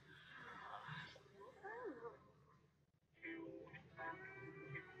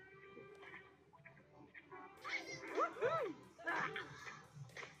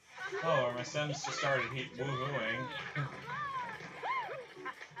 Oh, my Sims just started woohooing.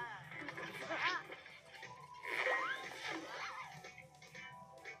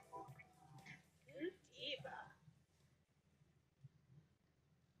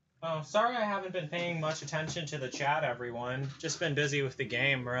 Oh, sorry I haven't been paying much attention to the chat, everyone. Just been busy with the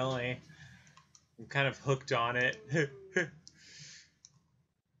game, really. I'm kind of hooked on it.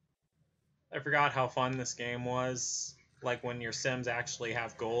 I forgot how fun this game was. Like when your Sims actually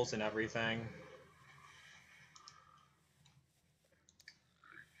have goals and everything.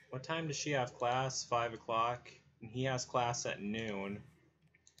 What time does she have class? 5 o'clock. And he has class at noon.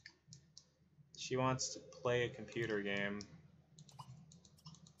 She wants to play a computer game.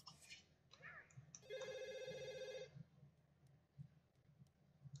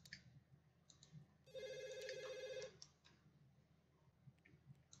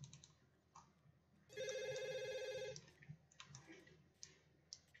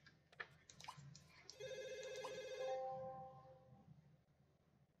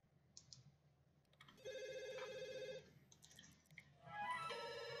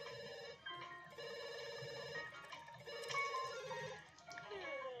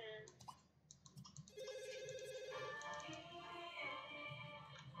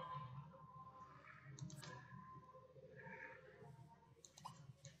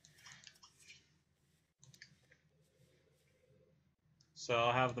 So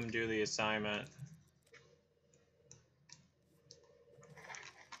I'll have them do the assignment.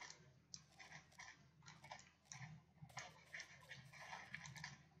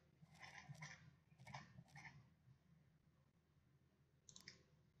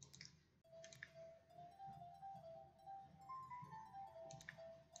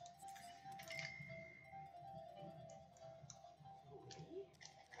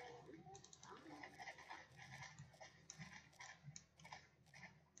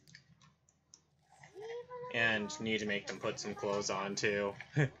 And need to make them put some clothes on, too.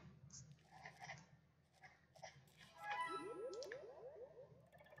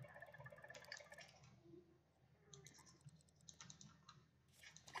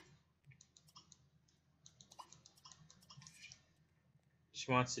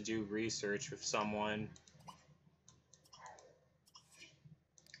 She wants to do research with someone.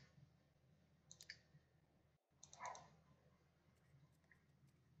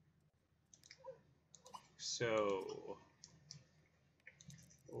 So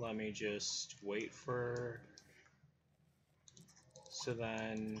let me just wait for, so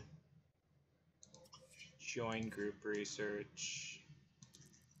then join group research.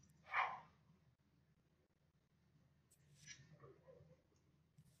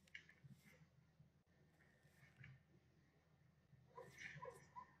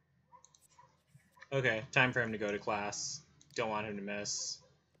 Okay, time for him to go to class. Don't want him to miss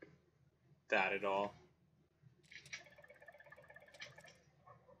that at all.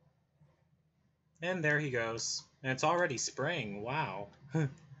 And there he goes. And it's already spring. Wow.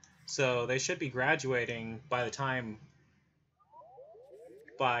 So they should be graduating by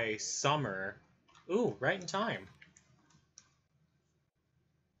summer. Ooh, right in time.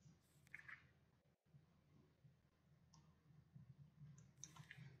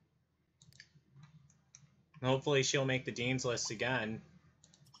 Hopefully she'll make the dean's list again.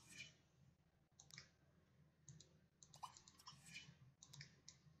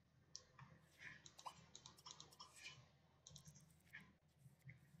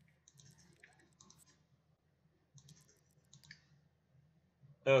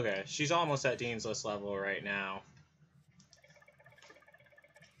 Okay, she's almost at dean's list level right now.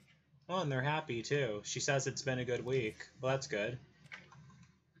 Oh, and they're happy too. She says it's been a good week. Well, that's good.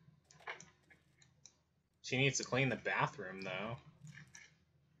 She needs to clean the bathroom, though.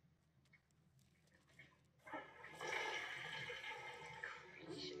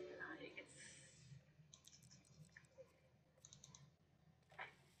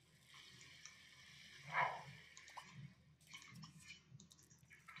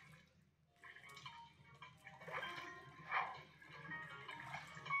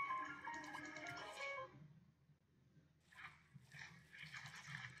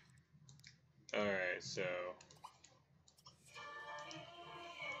 Alright, so...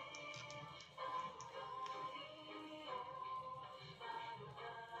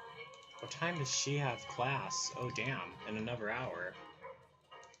 what time does she have class? Oh, damn. In another hour.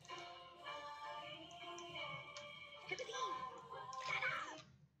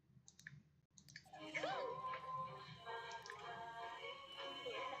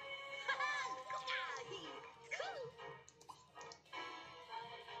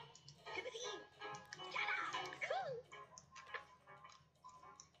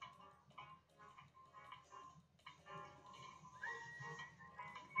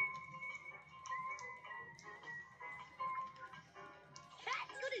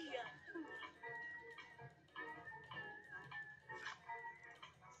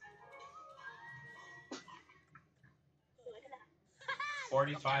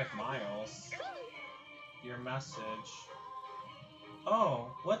 "45 miles. Your message."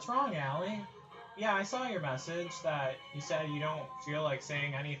 Oh, what's wrong, Allie? Yeah, I saw your message that you said you don't feel like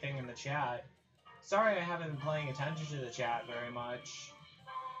saying anything in the chat. Sorry I haven't been paying attention to the chat very much.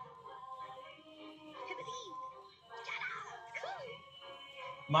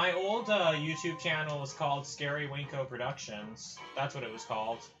 My old YouTube channel was called Scary Winko Productions. That's what it was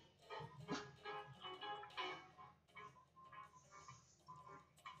called.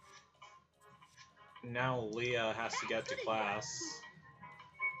 Now Leah has to get to class.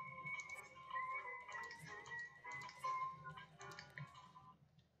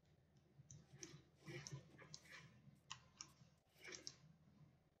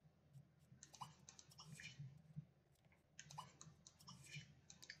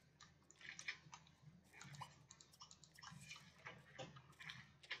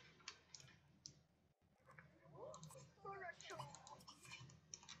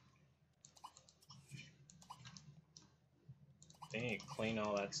 They need to clean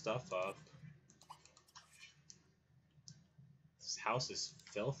all that stuff up. This house is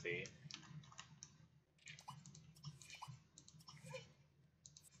filthy.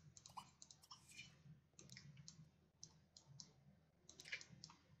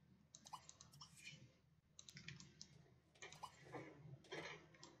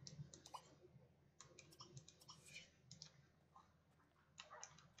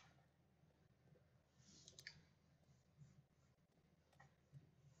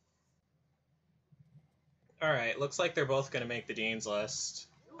 Alright, looks like they're both going to make the dean's list.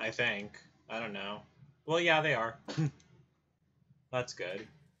 I think. I don't know. Well, yeah, they are. That's good.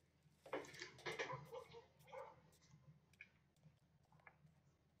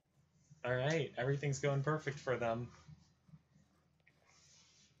 Alright, everything's going perfect for them.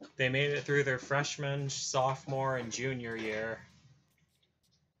 They made it through their freshman, sophomore, and junior year.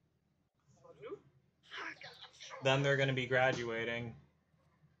 Then they're going to be graduating.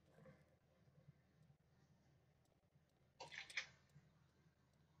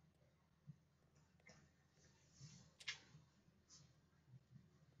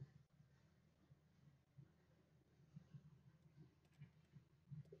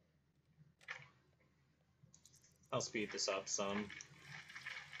 I'll speed this up some.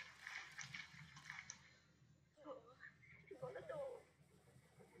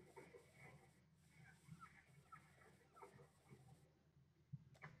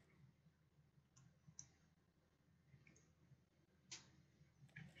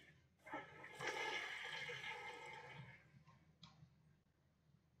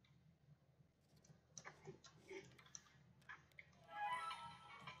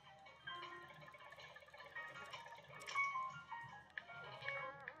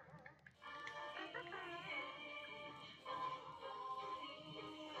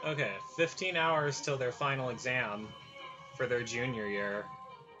 Okay, 15 hours till their final exam for their junior year.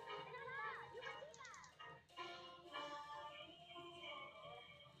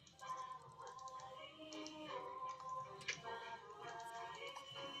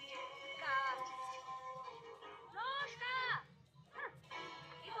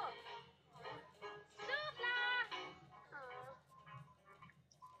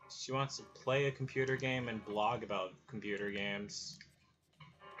 She wants to play a computer game and blog about computer games.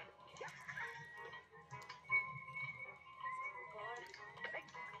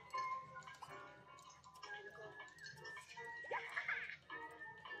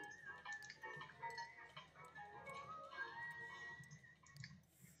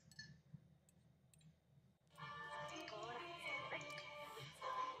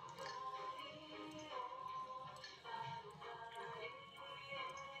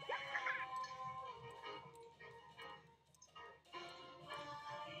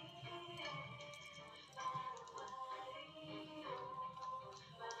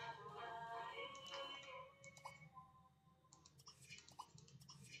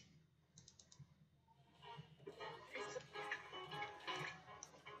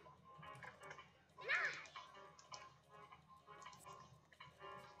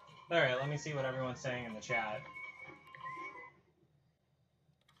 Alright, let me see what everyone's saying in the chat.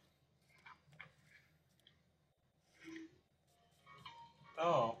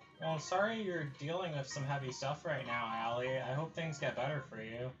 Oh, well, sorry you're dealing with some heavy stuff right now, Allie. I hope things get better for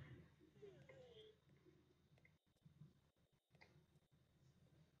you.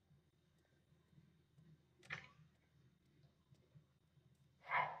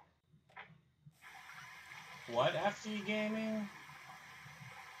 What, FD Gaming?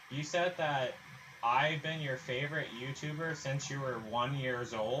 You said that I've been your favorite YouTuber since you were 1 year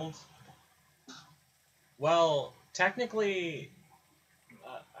old? Well, technically,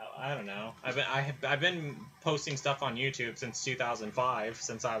 I don't know. I've been posting stuff on YouTube since 2005,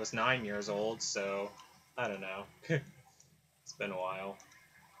 since I was 9 years old. So I don't know. It's been a while.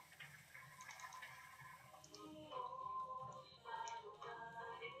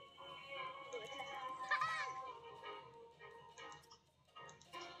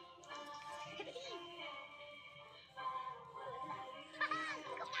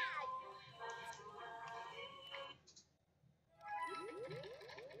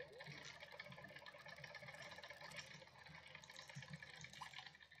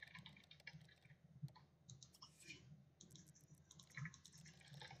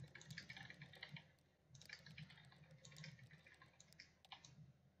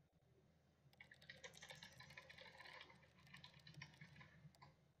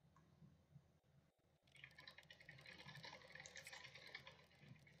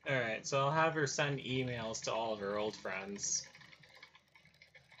 Alright, so I'll have her send emails to all of her old friends.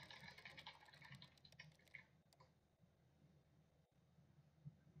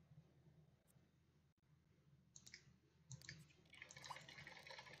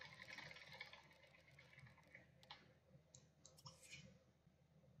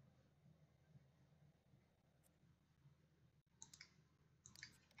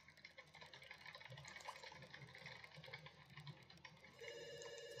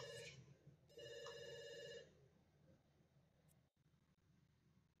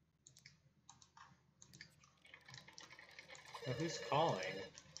 Well, who's calling?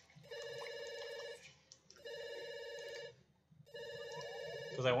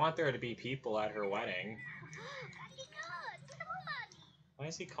 Because I want there to be people at her wedding. Why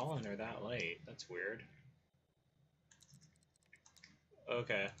is he calling her that late? That's weird.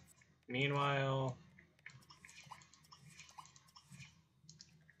 Okay. Meanwhile...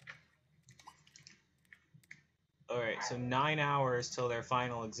 Alright, so 9 hours till their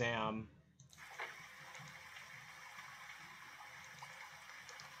final exam.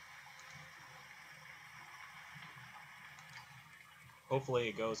 Hopefully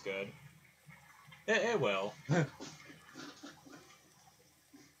it goes good. It will.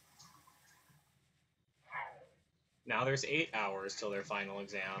 Now there's 8 hours till their final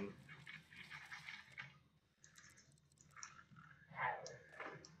exam.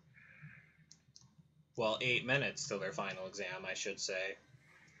 Well, 8 minutes till their final exam, I should say.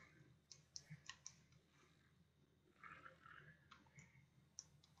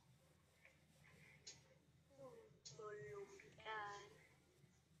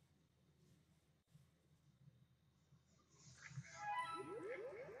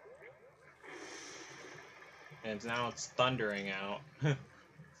 And now it's thundering out.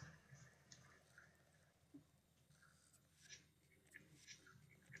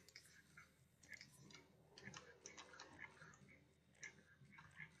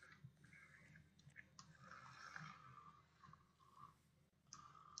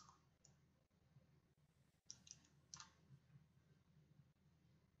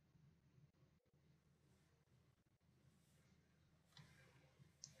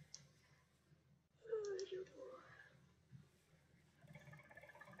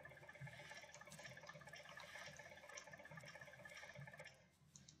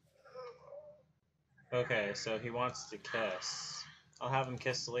 Okay, so he wants to kiss. I'll have him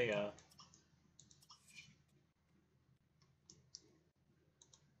kiss Leah.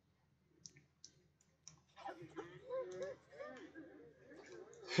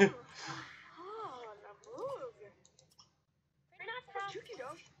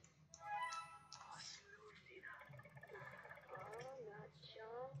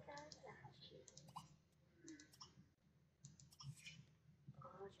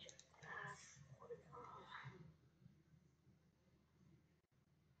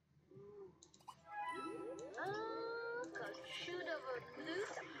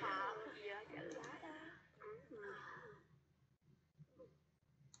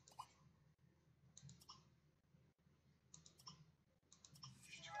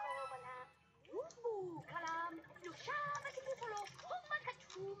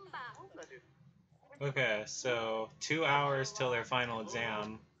 Okay, so 2 hours till their final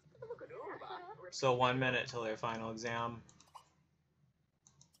exam. So 1 minute till their final exam.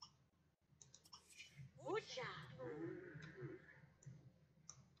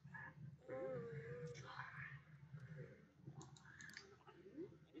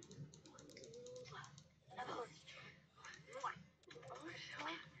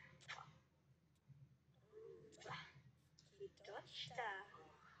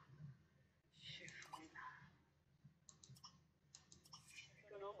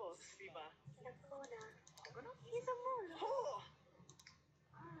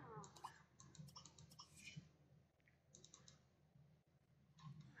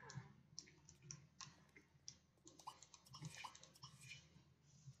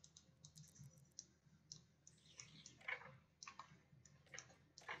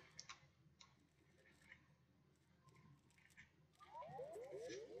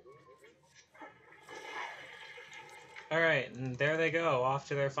 Alright, and there they go, off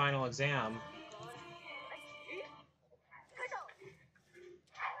to their final exam.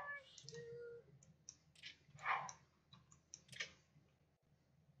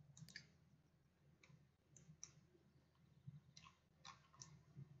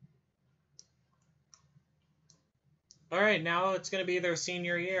 Alright, now it's going to be their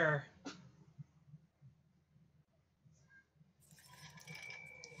senior year.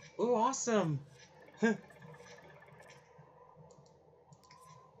 Ooh, awesome!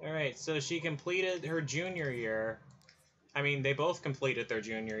 Alright, so she completed her junior year. I mean, they both completed their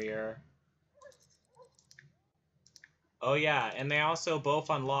junior year. Oh yeah, and they also both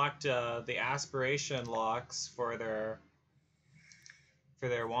unlocked the aspiration locks for their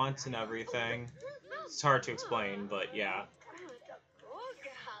wants and everything. It's hard to explain, but yeah.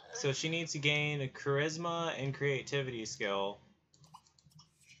 So she needs to gain a charisma and creativity skill.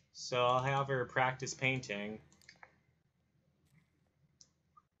 So I'll have her practice painting.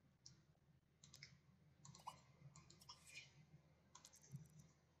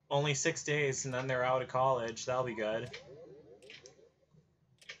 Only 6 days and then they're out of college. That'll be good.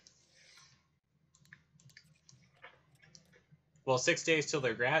 Well, 6 days till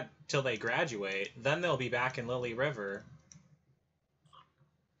they graduate. Then they'll be back in Lily River.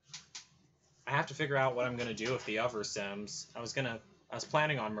 I have to figure out what I'm gonna do with the other Sims. I was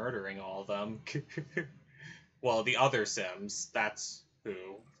planning on murdering all of them. Well, the other Sims, that's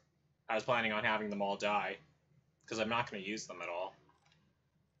who. I was planning on having them all die. Because I'm not gonna use them at all.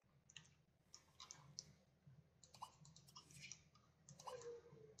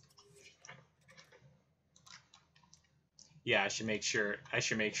 Yeah, I should make sure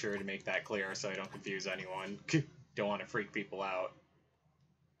to make that clear so I don't confuse anyone. Don't want to freak people out.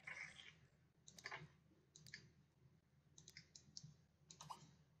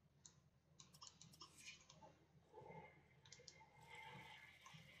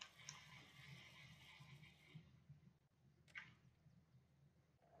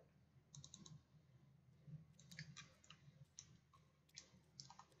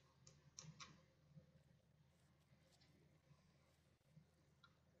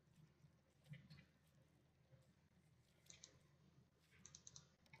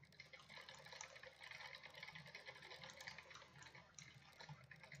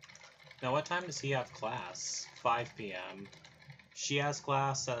 Now, what time does he have class? 5 p.m. She has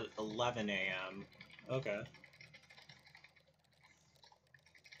class at 11 a.m. Okay.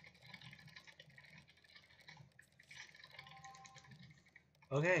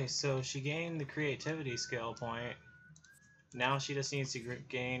 Okay, so she gained the creativity skill point. Now she just needs to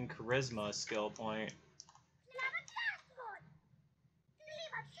gain charisma skill point.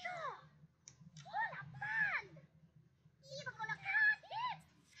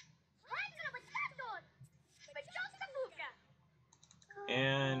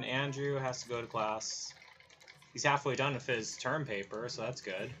 Andrew has to go to class. He's halfway done with his term paper, so that's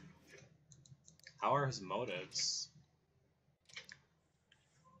good. How are his motives?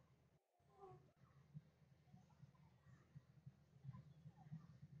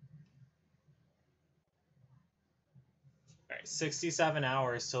 Alright, 67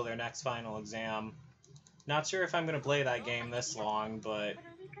 hours till their next final exam. Not sure if I'm going to play that game this long, but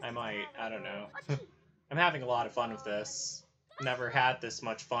I might. I don't know. I'm having a lot of fun with this. Never had this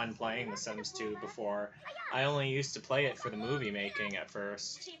much fun playing The Sims 2 before. I only used to play it for the movie making at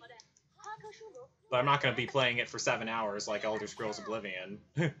first. But I'm not going to be playing it for 7 hours like Elder Scrolls Oblivion.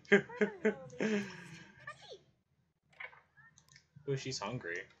 Ooh, she's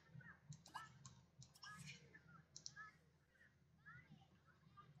hungry.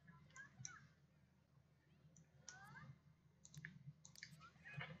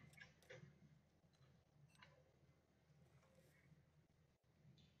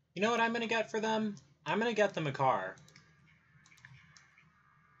 You know what I'm going to get for them? I'm going to get them a car.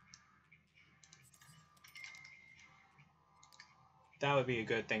 That would be a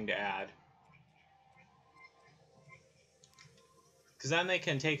good thing to add. Because then they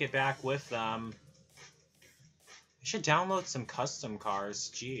can take it back with them. I should download some custom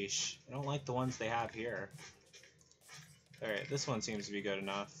cars. Jeesh. I don't like the ones they have here. Alright, this one seems to be good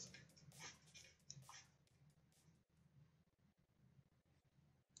enough.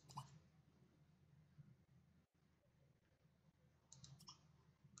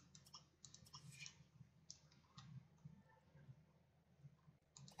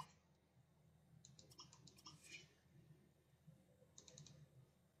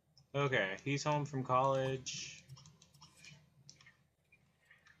 Okay, he's home from college.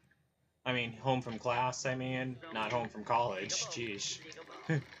 I mean, home from class, I mean. Not home from college. Jeez.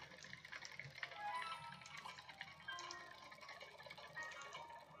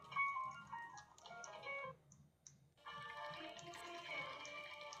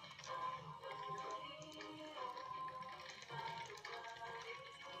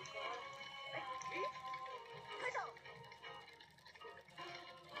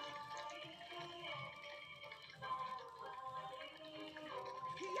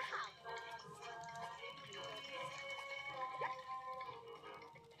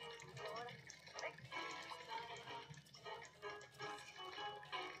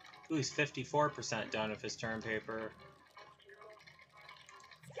 Ooh, he's 54% done with his term paper.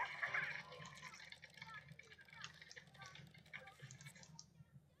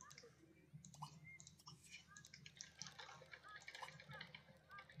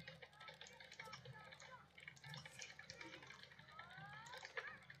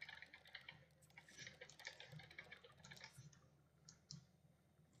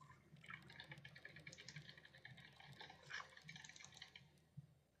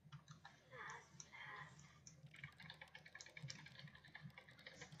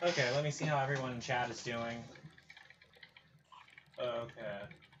 Okay, let me see how everyone in chat is doing. Okay.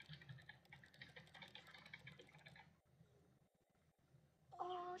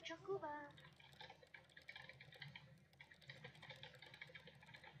 Oh, Jakuba.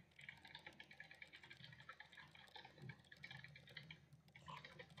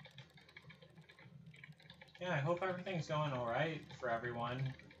 Yeah, I hope everything's going alright for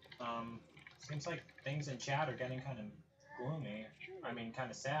everyone. Seems like things in chat are getting kind of gloomy. I mean, kind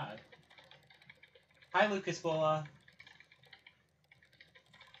of sad. Hi, Lucas Bola.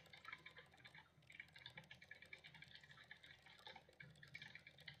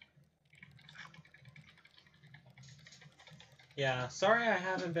 Yeah, sorry I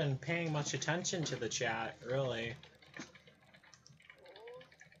haven't been paying much attention to the chat, really.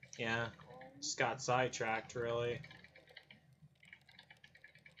 Yeah, just got sidetracked, really.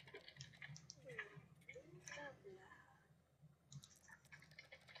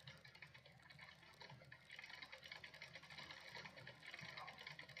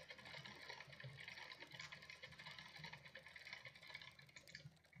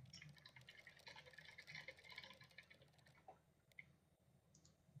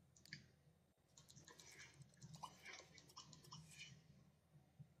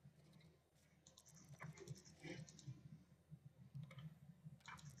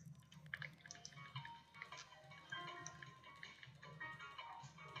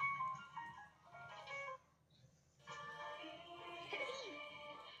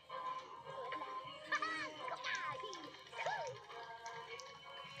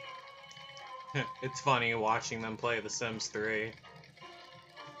 It's funny watching them play The Sims 3.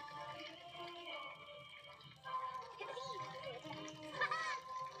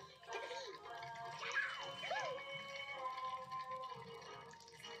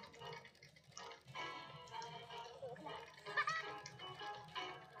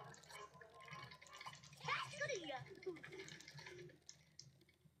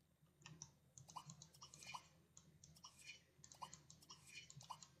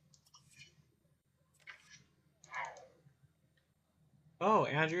 Oh,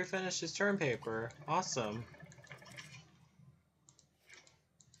 Andrew finished his term paper. Awesome.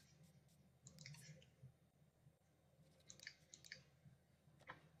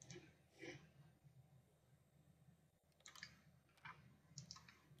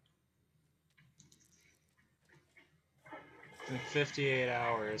 In 58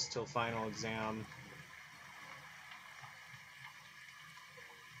 hours till final exam.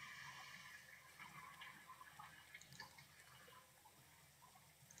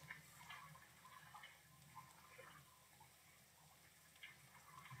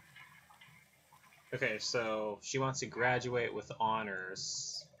 Okay, so she wants to graduate with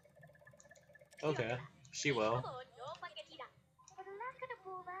honors. Okay, she will.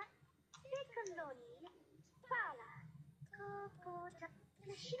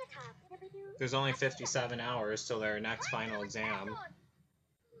 There's only 57 hours till their next final exam.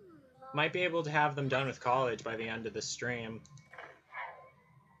 Might be able to have them done with college by the end of the stream.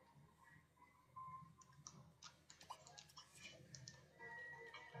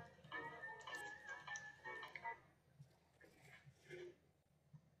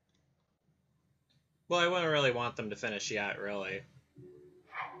 Well, I wouldn't really want them to finish yet, really.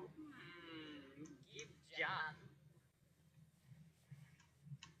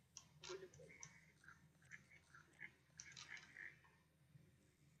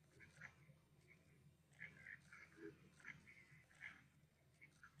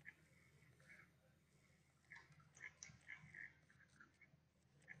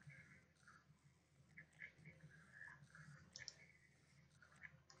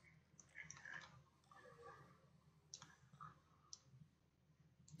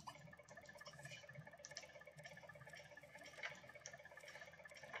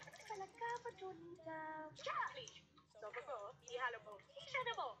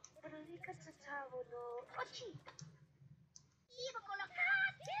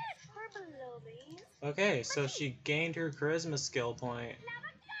 Okay, so she gained her charisma skill point.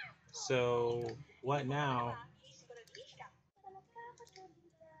 So, what now?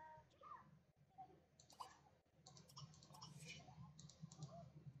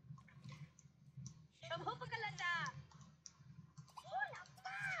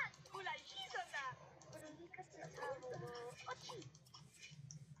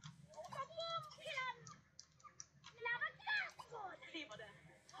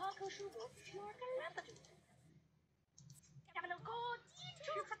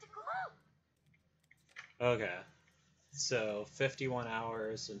 Okay, so 51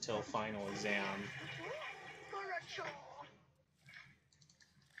 hours until final exam.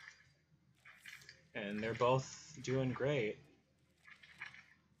 And they're both doing great.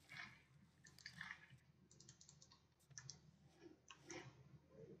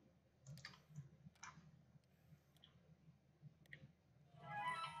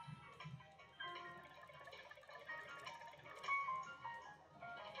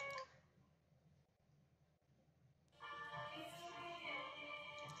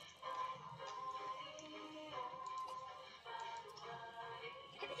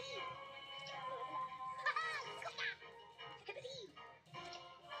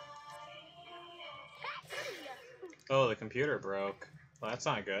 Oh, the computer broke. Well, that's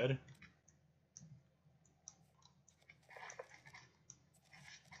not good.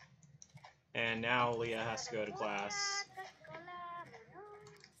 And now Leah has to go to class.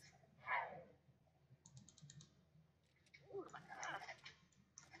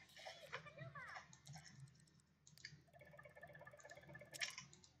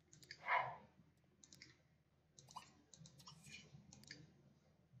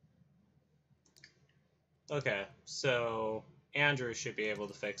 Okay, so Andrew should be able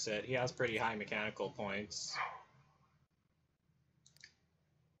to fix it. He has pretty high mechanical points.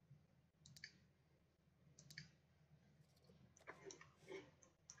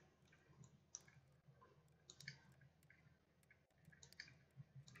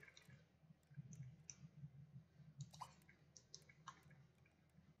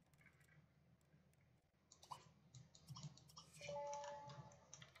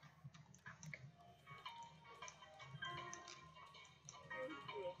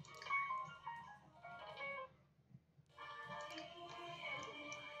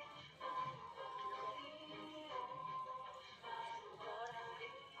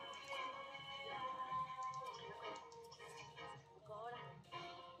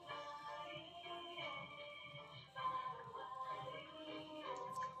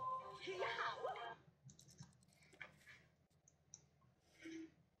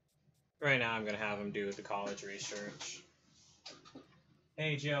 Right now I'm going to have him do the college research.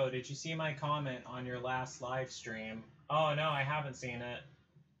 Hey Joe, did you see my comment on your last live stream? Oh no, I haven't seen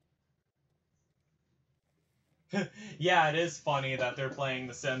it. Yeah, it is funny that they're playing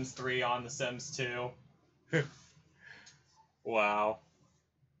The Sims 3 on The Sims 2. Wow.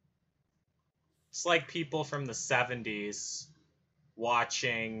 It's like people from the 70s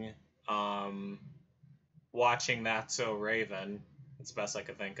watching um watching That's So Raven. That's the best I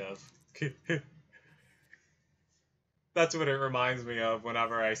could think of. That's what it reminds me of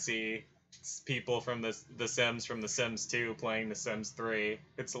whenever I see people from the Sims from The Sims 2 playing The Sims 3.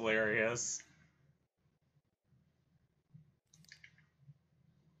 It's hilarious.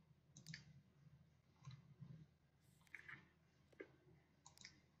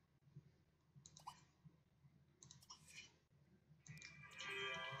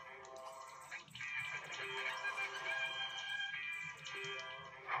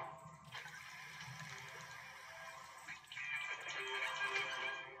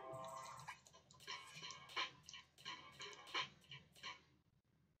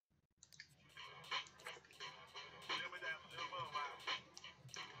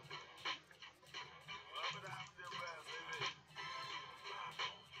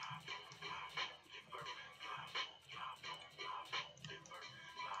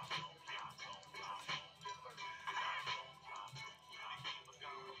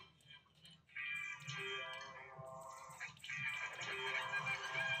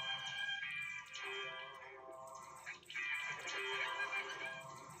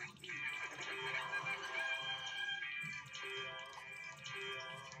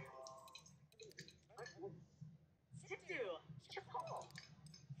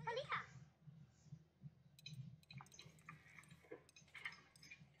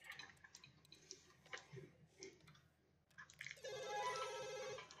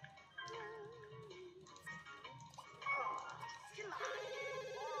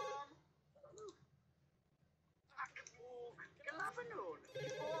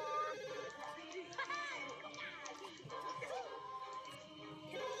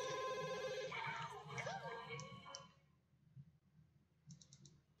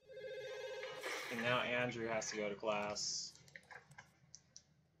 And now Andrew has to go to class.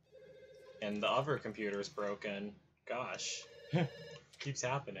 And the other computer's broken. Gosh. Keeps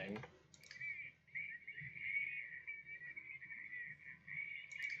happening.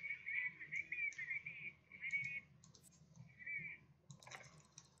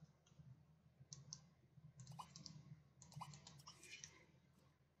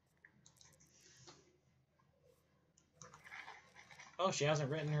 Oh, she hasn't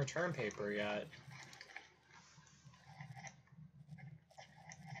written her term paper yet.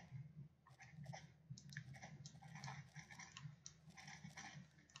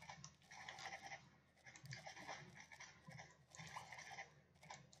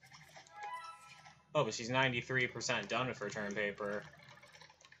 Oh, but she's 93% done with her term paper.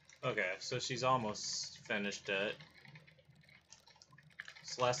 Okay, so she's almost finished it.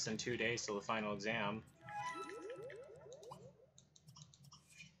 It's less than 2 days till the final exam.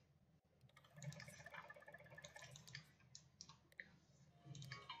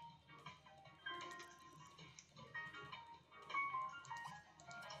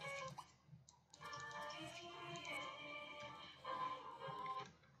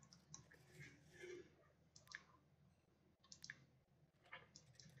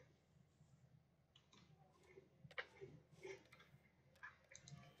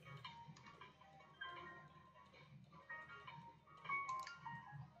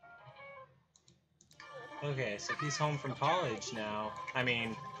 Okay, so he's home from college now. I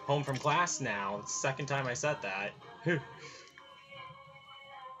mean, home from class now. It's the second time I said that.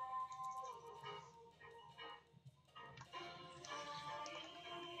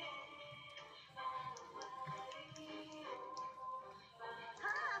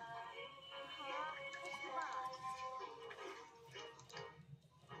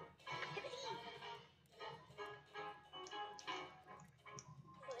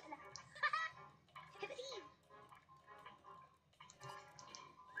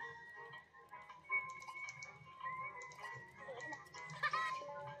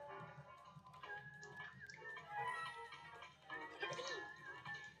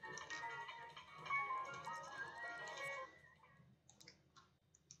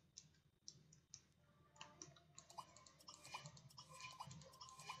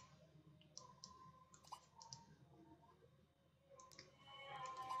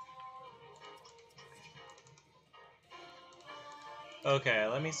 Okay,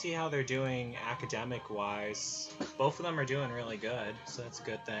 let me see how they're doing academic-wise. Both of them are doing really good, so that's a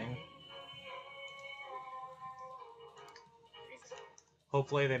good thing.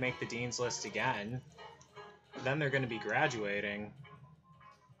 Hopefully they make the Dean's List again. then they're going to be graduating.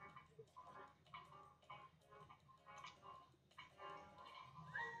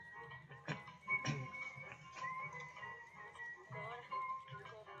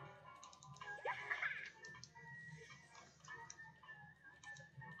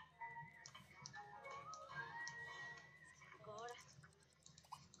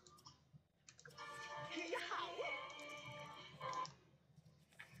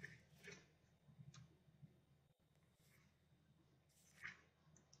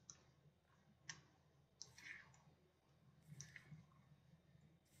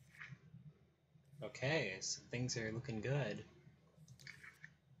 Okay, so things are looking good.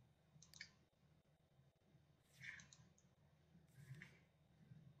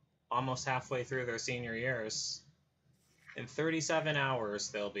 Almost halfway through their senior years. In 37 hours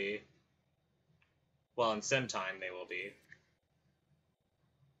they'll be. Well, in sim time they will be.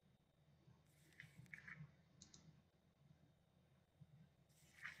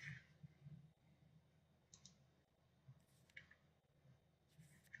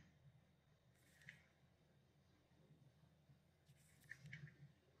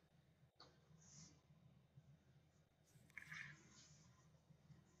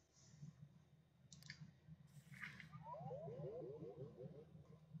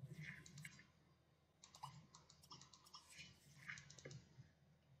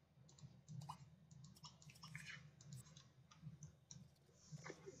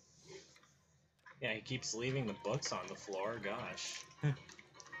 Yeah, he keeps leaving the books on the floor, gosh.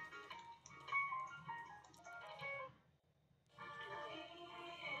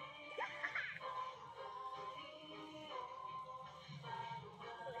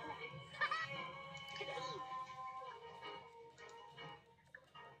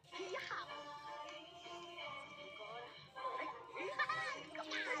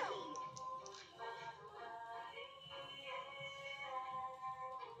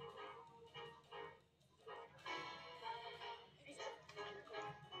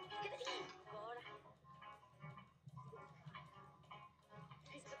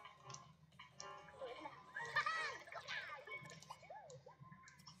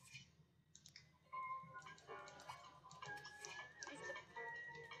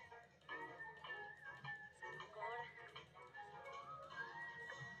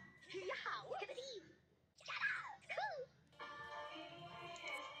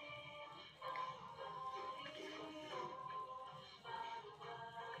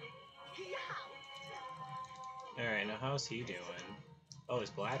 Alright, now how's he doing? Oh, his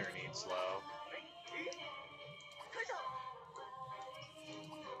bladder needs low.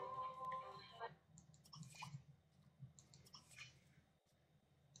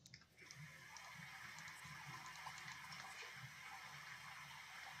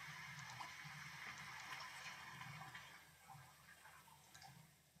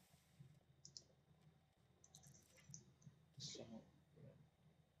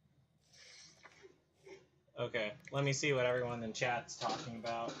 Okay, let me see what everyone in chat's talking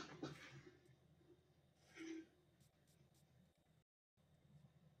about.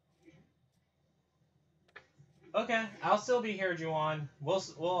 Okay, I'll still be here, Juwan. We'll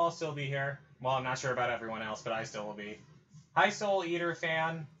all still be here. Well, I'm not sure about everyone else, but I still will be. Hi, Soul Eater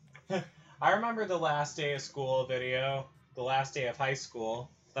fan. I remember the last day of school video, the last day of high school.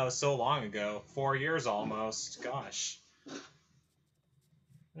 That was so long ago, 4 years almost. Gosh.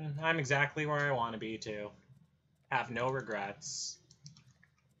 I'm exactly where I want to be, too. Have no regrets.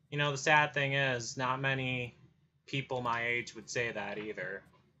 You know, the sad thing is, not many people my age would say that either.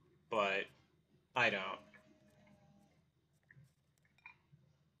 But I don't.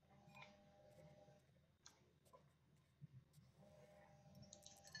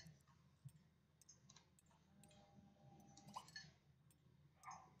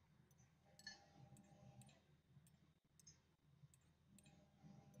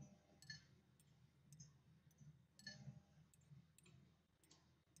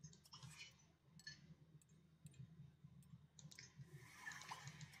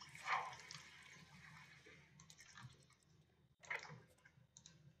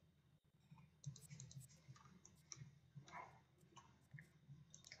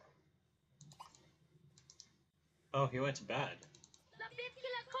 Oh, he went to bed.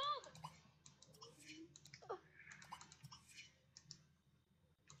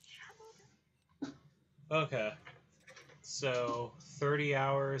 Okay. So, 30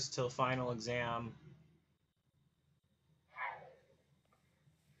 hours till final exam.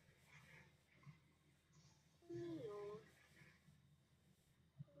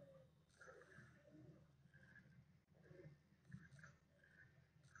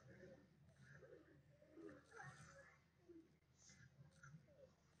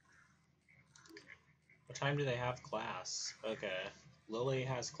 What time do they have class? Okay. Lily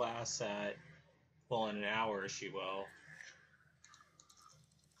has class at, well, in an hour she will.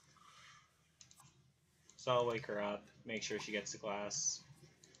 So I'll wake her up, make sure she gets to class.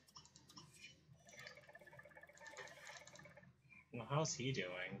 Well, how's he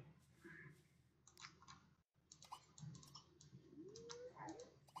doing?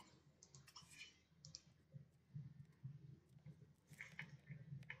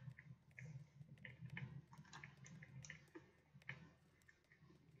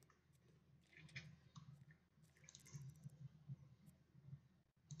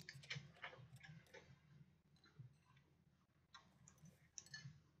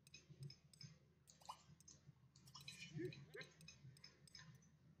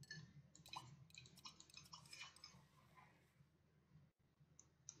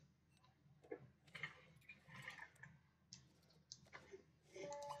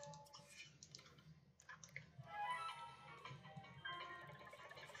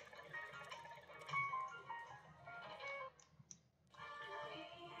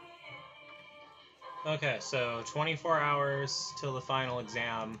 Okay, so 24 hours till the final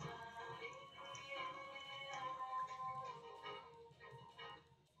exam.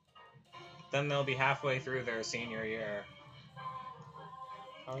 Then they'll be halfway through their senior year.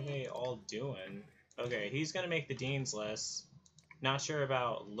 How are they all doing? Okay, he's gonna make the dean's list. Not sure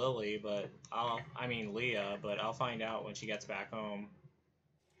about Lily, but Leah, but I'll find out when she gets back home.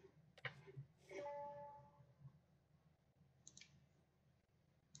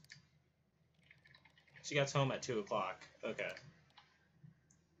 She gets home at 2 o'clock. Okay.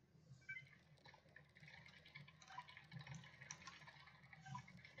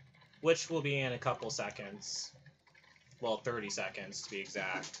 Which will be in a couple seconds. Well, 30 seconds to be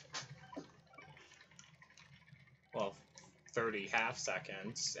exact. Well, 30 half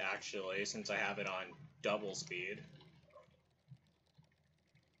seconds, actually, since I have it on double speed.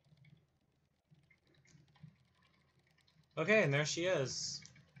 Okay, and there she is.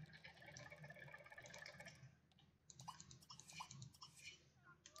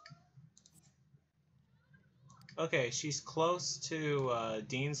 Okay, she's close to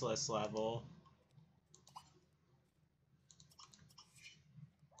Dean's List level.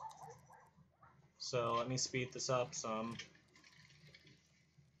 So let me speed this up some.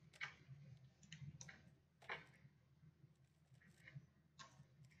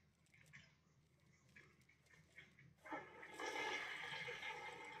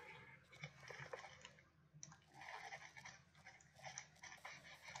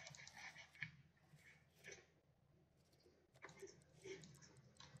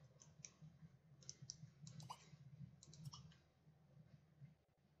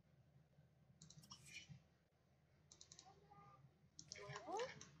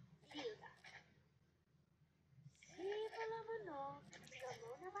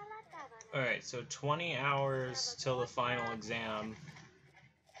 Alright, so 20 hours till the final exam.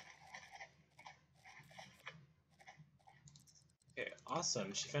 Okay,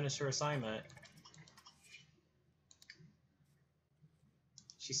 awesome. She finished her assignment.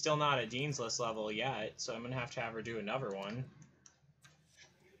 She's still not at Dean's List level yet, so I'm going to have her do another one.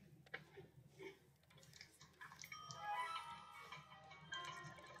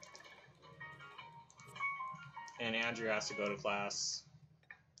 And Andrew has to go to class.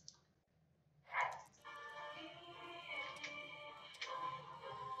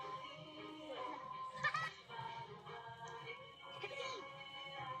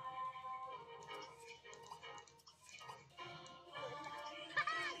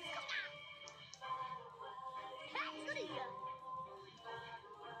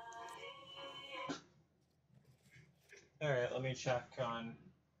 Alright, let me check on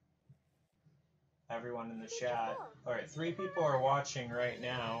everyone in the chat. Alright, 3 people are watching right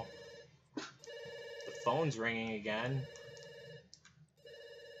now. The phone's ringing again.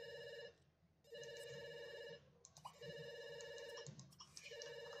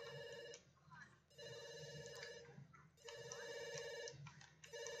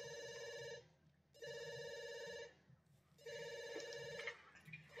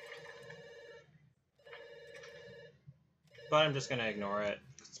 But I'm just going to ignore it.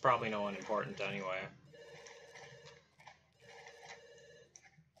 It's probably no one important anyway.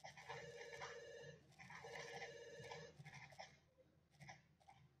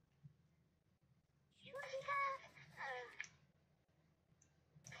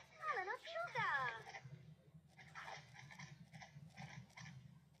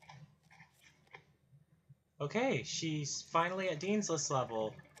 Okay, she's finally at Dean's List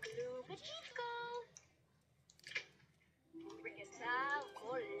level.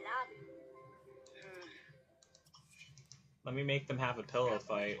 Let me make them have a pillow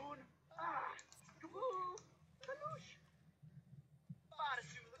fight.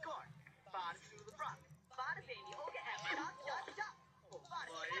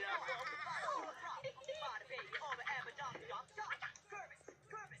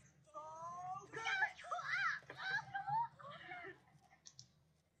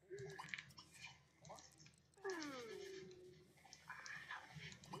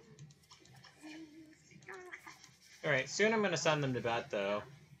 Alright, soon I'm gonna send them to bed, though.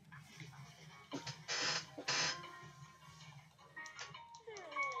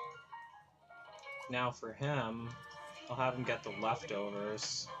 Now for him, I'll have him get the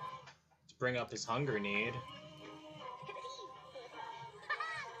leftovers to bring up his hunger need.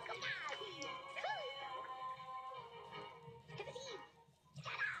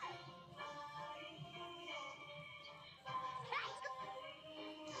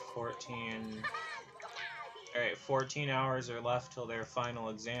 Alright, 14 hours are left till their final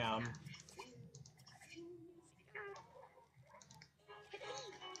exam.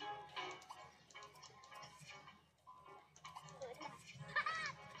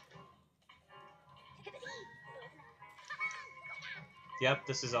 Yep,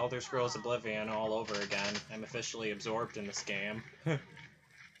 this is Elder Scrolls Oblivion all over again. I'm officially absorbed in this game. But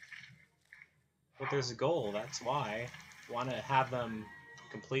there's a goal, that's why. I want to have them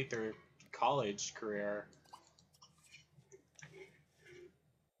complete their college career.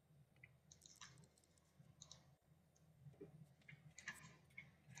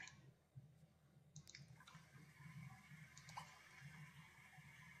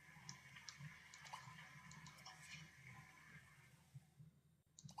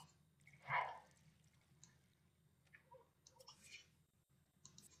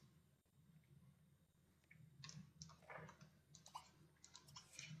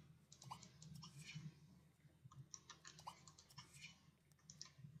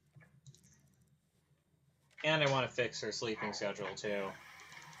 And I want to fix her sleeping schedule, too.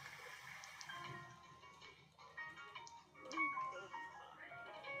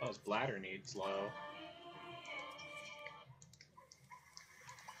 Oh, his bladder needs low.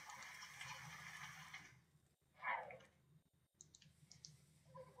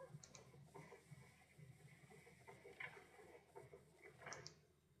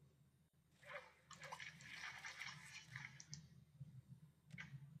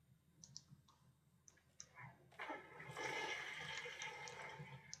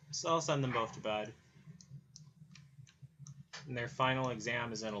 So I'll send them both to bed. And their final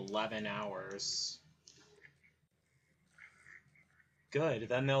exam is in 11 hours. Good,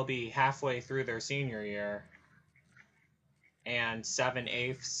 then they'll be halfway through their senior year. And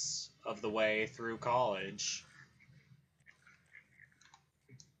 7/8 of the way through college.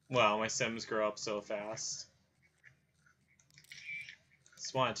 Wow, my Sims grow up so fast.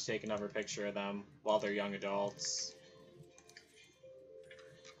 Just wanted to take another picture of them while they're young adults.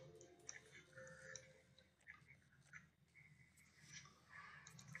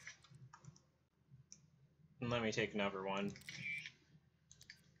 And let me take another one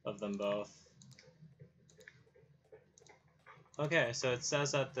of them both. Okay, so it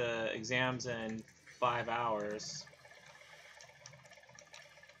says that the exam's in 5 hours.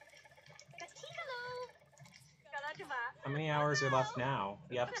 How many hours are left now?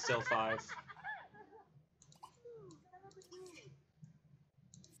 Yep, still 5.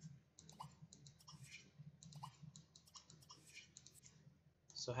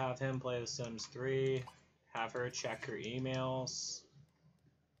 So have him play The Sims 3, have her check her emails.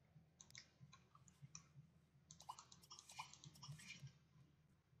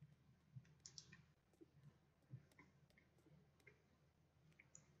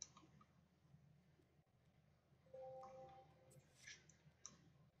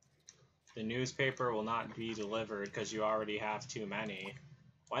 The newspaper will not be delivered because you already have too many.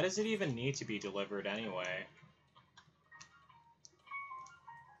 Why does it even need to be delivered anyway?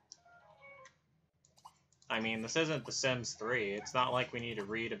 I mean, this isn't The Sims 3. It's not like we need to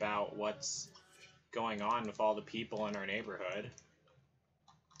read about what's going on with all the people in our neighborhood.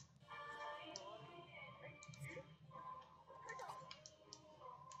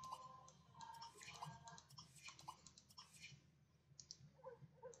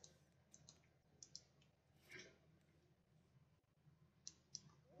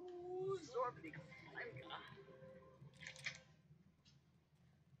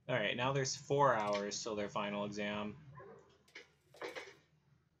 Alright, now there's 4 hours till their final exam.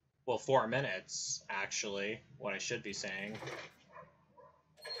 Well, 4 minutes, actually, what I should be saying.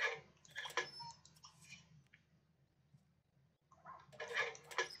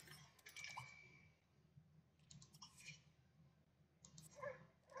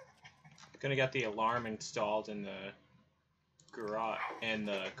 Gonna get the alarm installed in the garage, in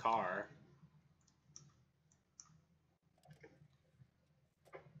the car.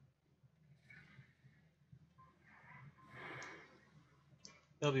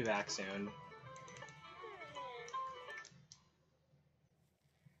 They'll be back soon.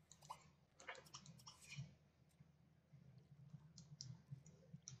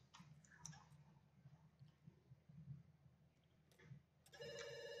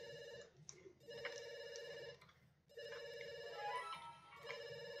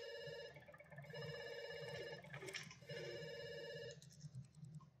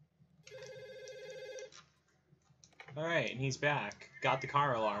 Alright, and he's back. Got the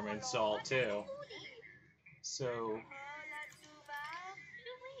car alarm installed too. So,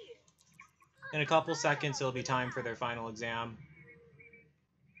 in a couple seconds it'll be time for their final exam.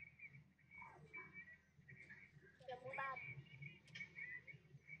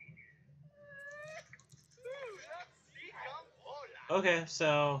 Okay,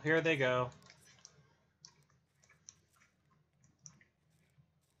 so here they go.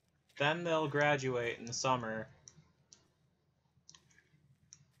 Then they'll graduate in the summer.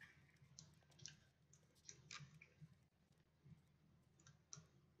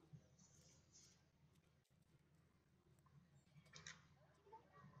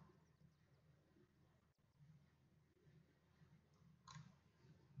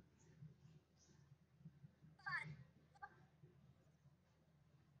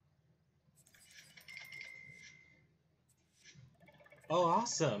 Oh,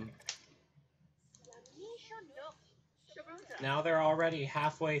 awesome. Now they're already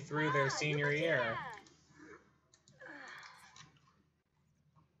halfway through their senior year.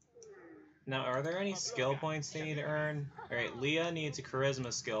 Now, are there any skill points they need to earn? Alright, Leah needs a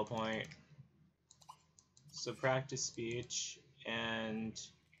charisma skill point. So practice speech, and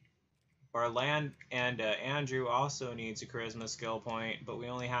Andrew also needs a charisma skill point, but we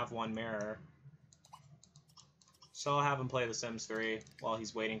only have one mirror. So I'll have him play The Sims 3 while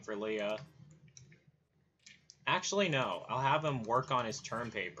he's waiting for Leah. Actually, no. I'll have him work on his term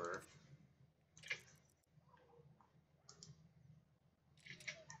paper.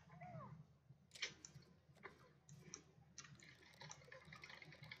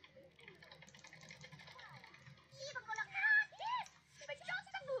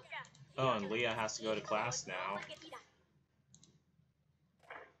 Oh, and Leah has to go to class now.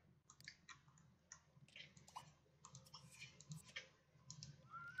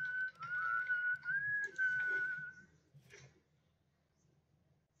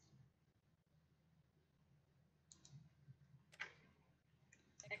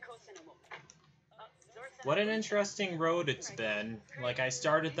 What an interesting road it's been. Like, I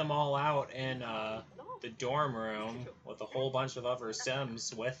started them all out in the dorm room with a whole bunch of other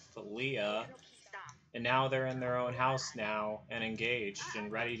Sims with Leah, and now they're in their own house now and engaged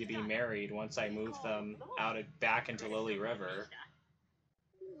and ready to be married once I move them back into Lily River.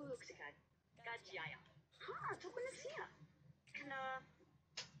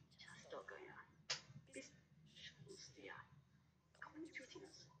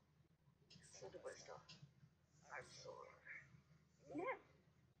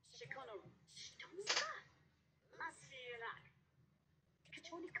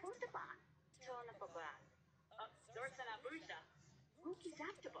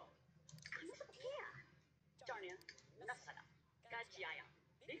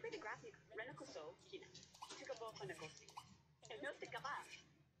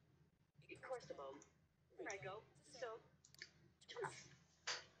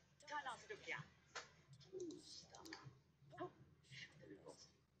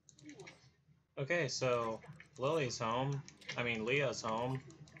 Okay, so Lily's home. I mean, Leah's home.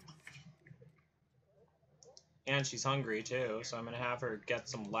 And she's hungry too, so I'm gonna have her get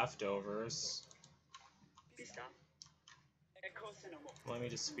some leftovers. Let me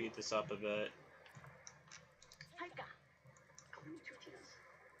just speed this up a bit.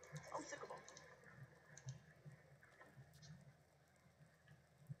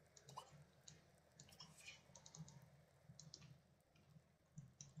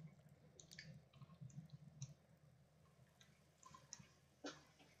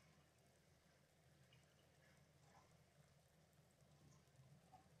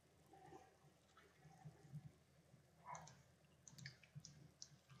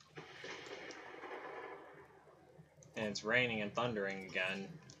 And it's raining and thundering again.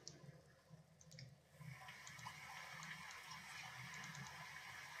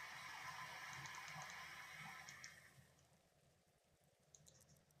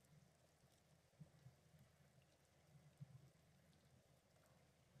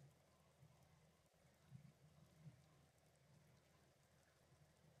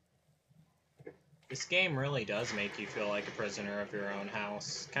 This game really does make you feel like a prisoner of your own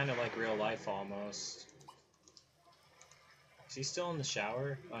house. Kind of like real life, almost. Is he still in the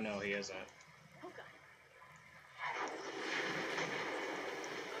shower? Oh no, he isn't.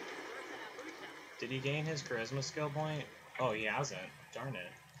 Did he gain his charisma skill point? Oh, he hasn't. Darn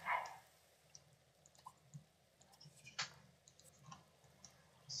it.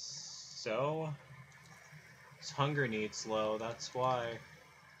 So, his hunger needs low, that's why.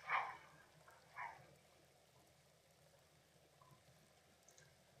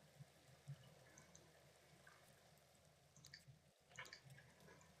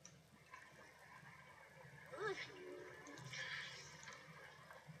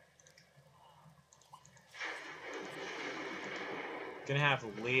 Gonna have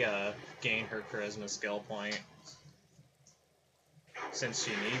Leah gain her charisma skill point, since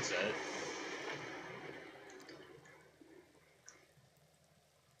she needs it.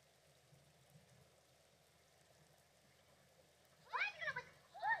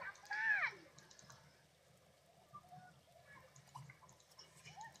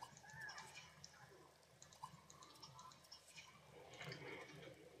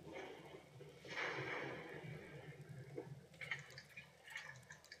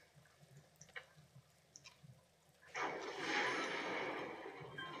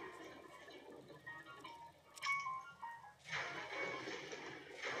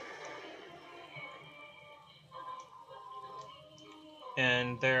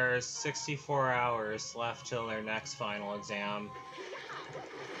 And there's 64 hours left till their next final exam.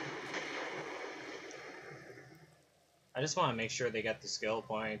 I just want to make sure they get the skill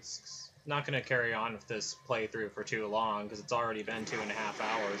points. Not going to carry on with this playthrough for too long, because it's already been 2.5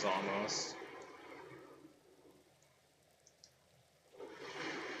 hours almost.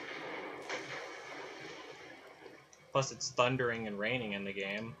 Plus it's thundering and raining in the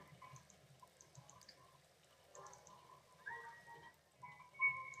game.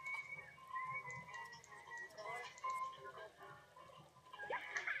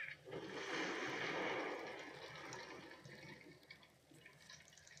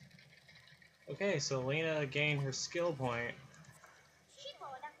 Okay, so Lena gained her skill point.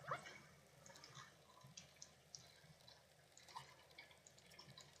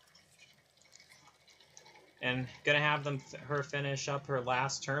 And gonna have her finish up her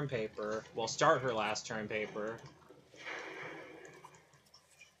last term paper. Well, start her last term paper.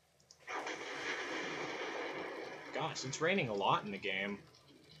 Gosh, it's raining a lot in the game.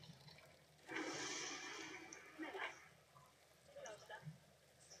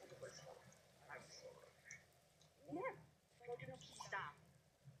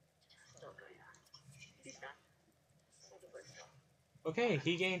 Okay,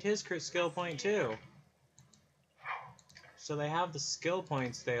 he gained his skill point too. So they have the skill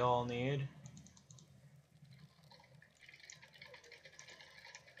points they all need.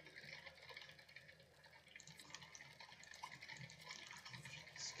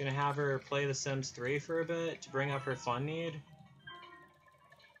 Just gonna have her play The Sims 3 for a bit to bring up her fun need.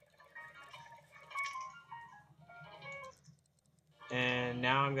 And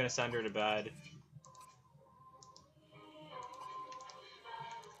now I'm gonna send her to bed.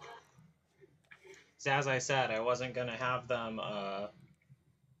 So as I said, I wasn't gonna have them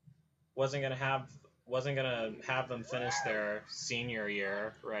wasn't gonna have them finish their senior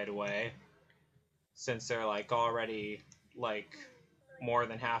year right away, since they're like already like more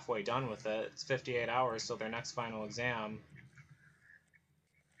than halfway done with it. It's 58 hours till their next final exam.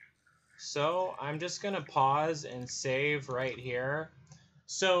 So I'm just gonna pause and save right here.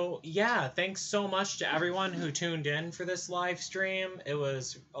 So yeah, thanks so much to everyone who tuned in for this live stream. It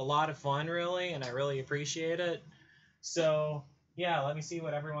was a lot of fun, really, and I really appreciate it. So yeah, let me see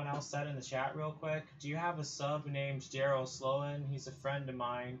what everyone else said in the chat real quick. Do you have a sub named Daryl Sloan? He's a friend of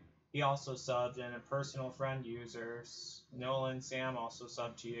mine. He also subbed, and a personal friend user, Nolan Sam, also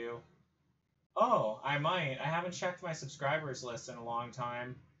subbed to you. Oh, I might. I haven't checked my subscribers list in a long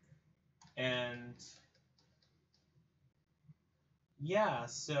time. And yeah,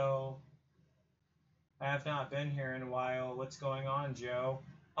 so I have not been here in a while. What's going on, Joe?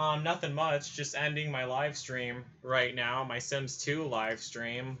 Nothing much. Just ending my live stream right now. My Sims 2 live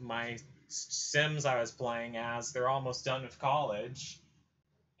stream. My Sims I was playing as. They're almost done with college.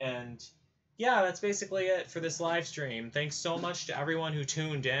 And yeah, that's basically it for this live stream. Thanks so much to everyone who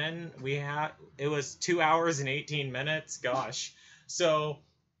tuned in. It was 2 hours and 18 minutes. Gosh. So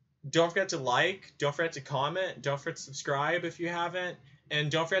don't forget to like, don't forget to comment, don't forget to subscribe if you haven't, and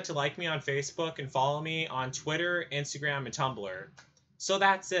don't forget to like me on Facebook and follow me on Twitter, Instagram, and Tumblr. So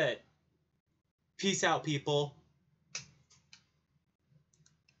that's it. Peace out, people.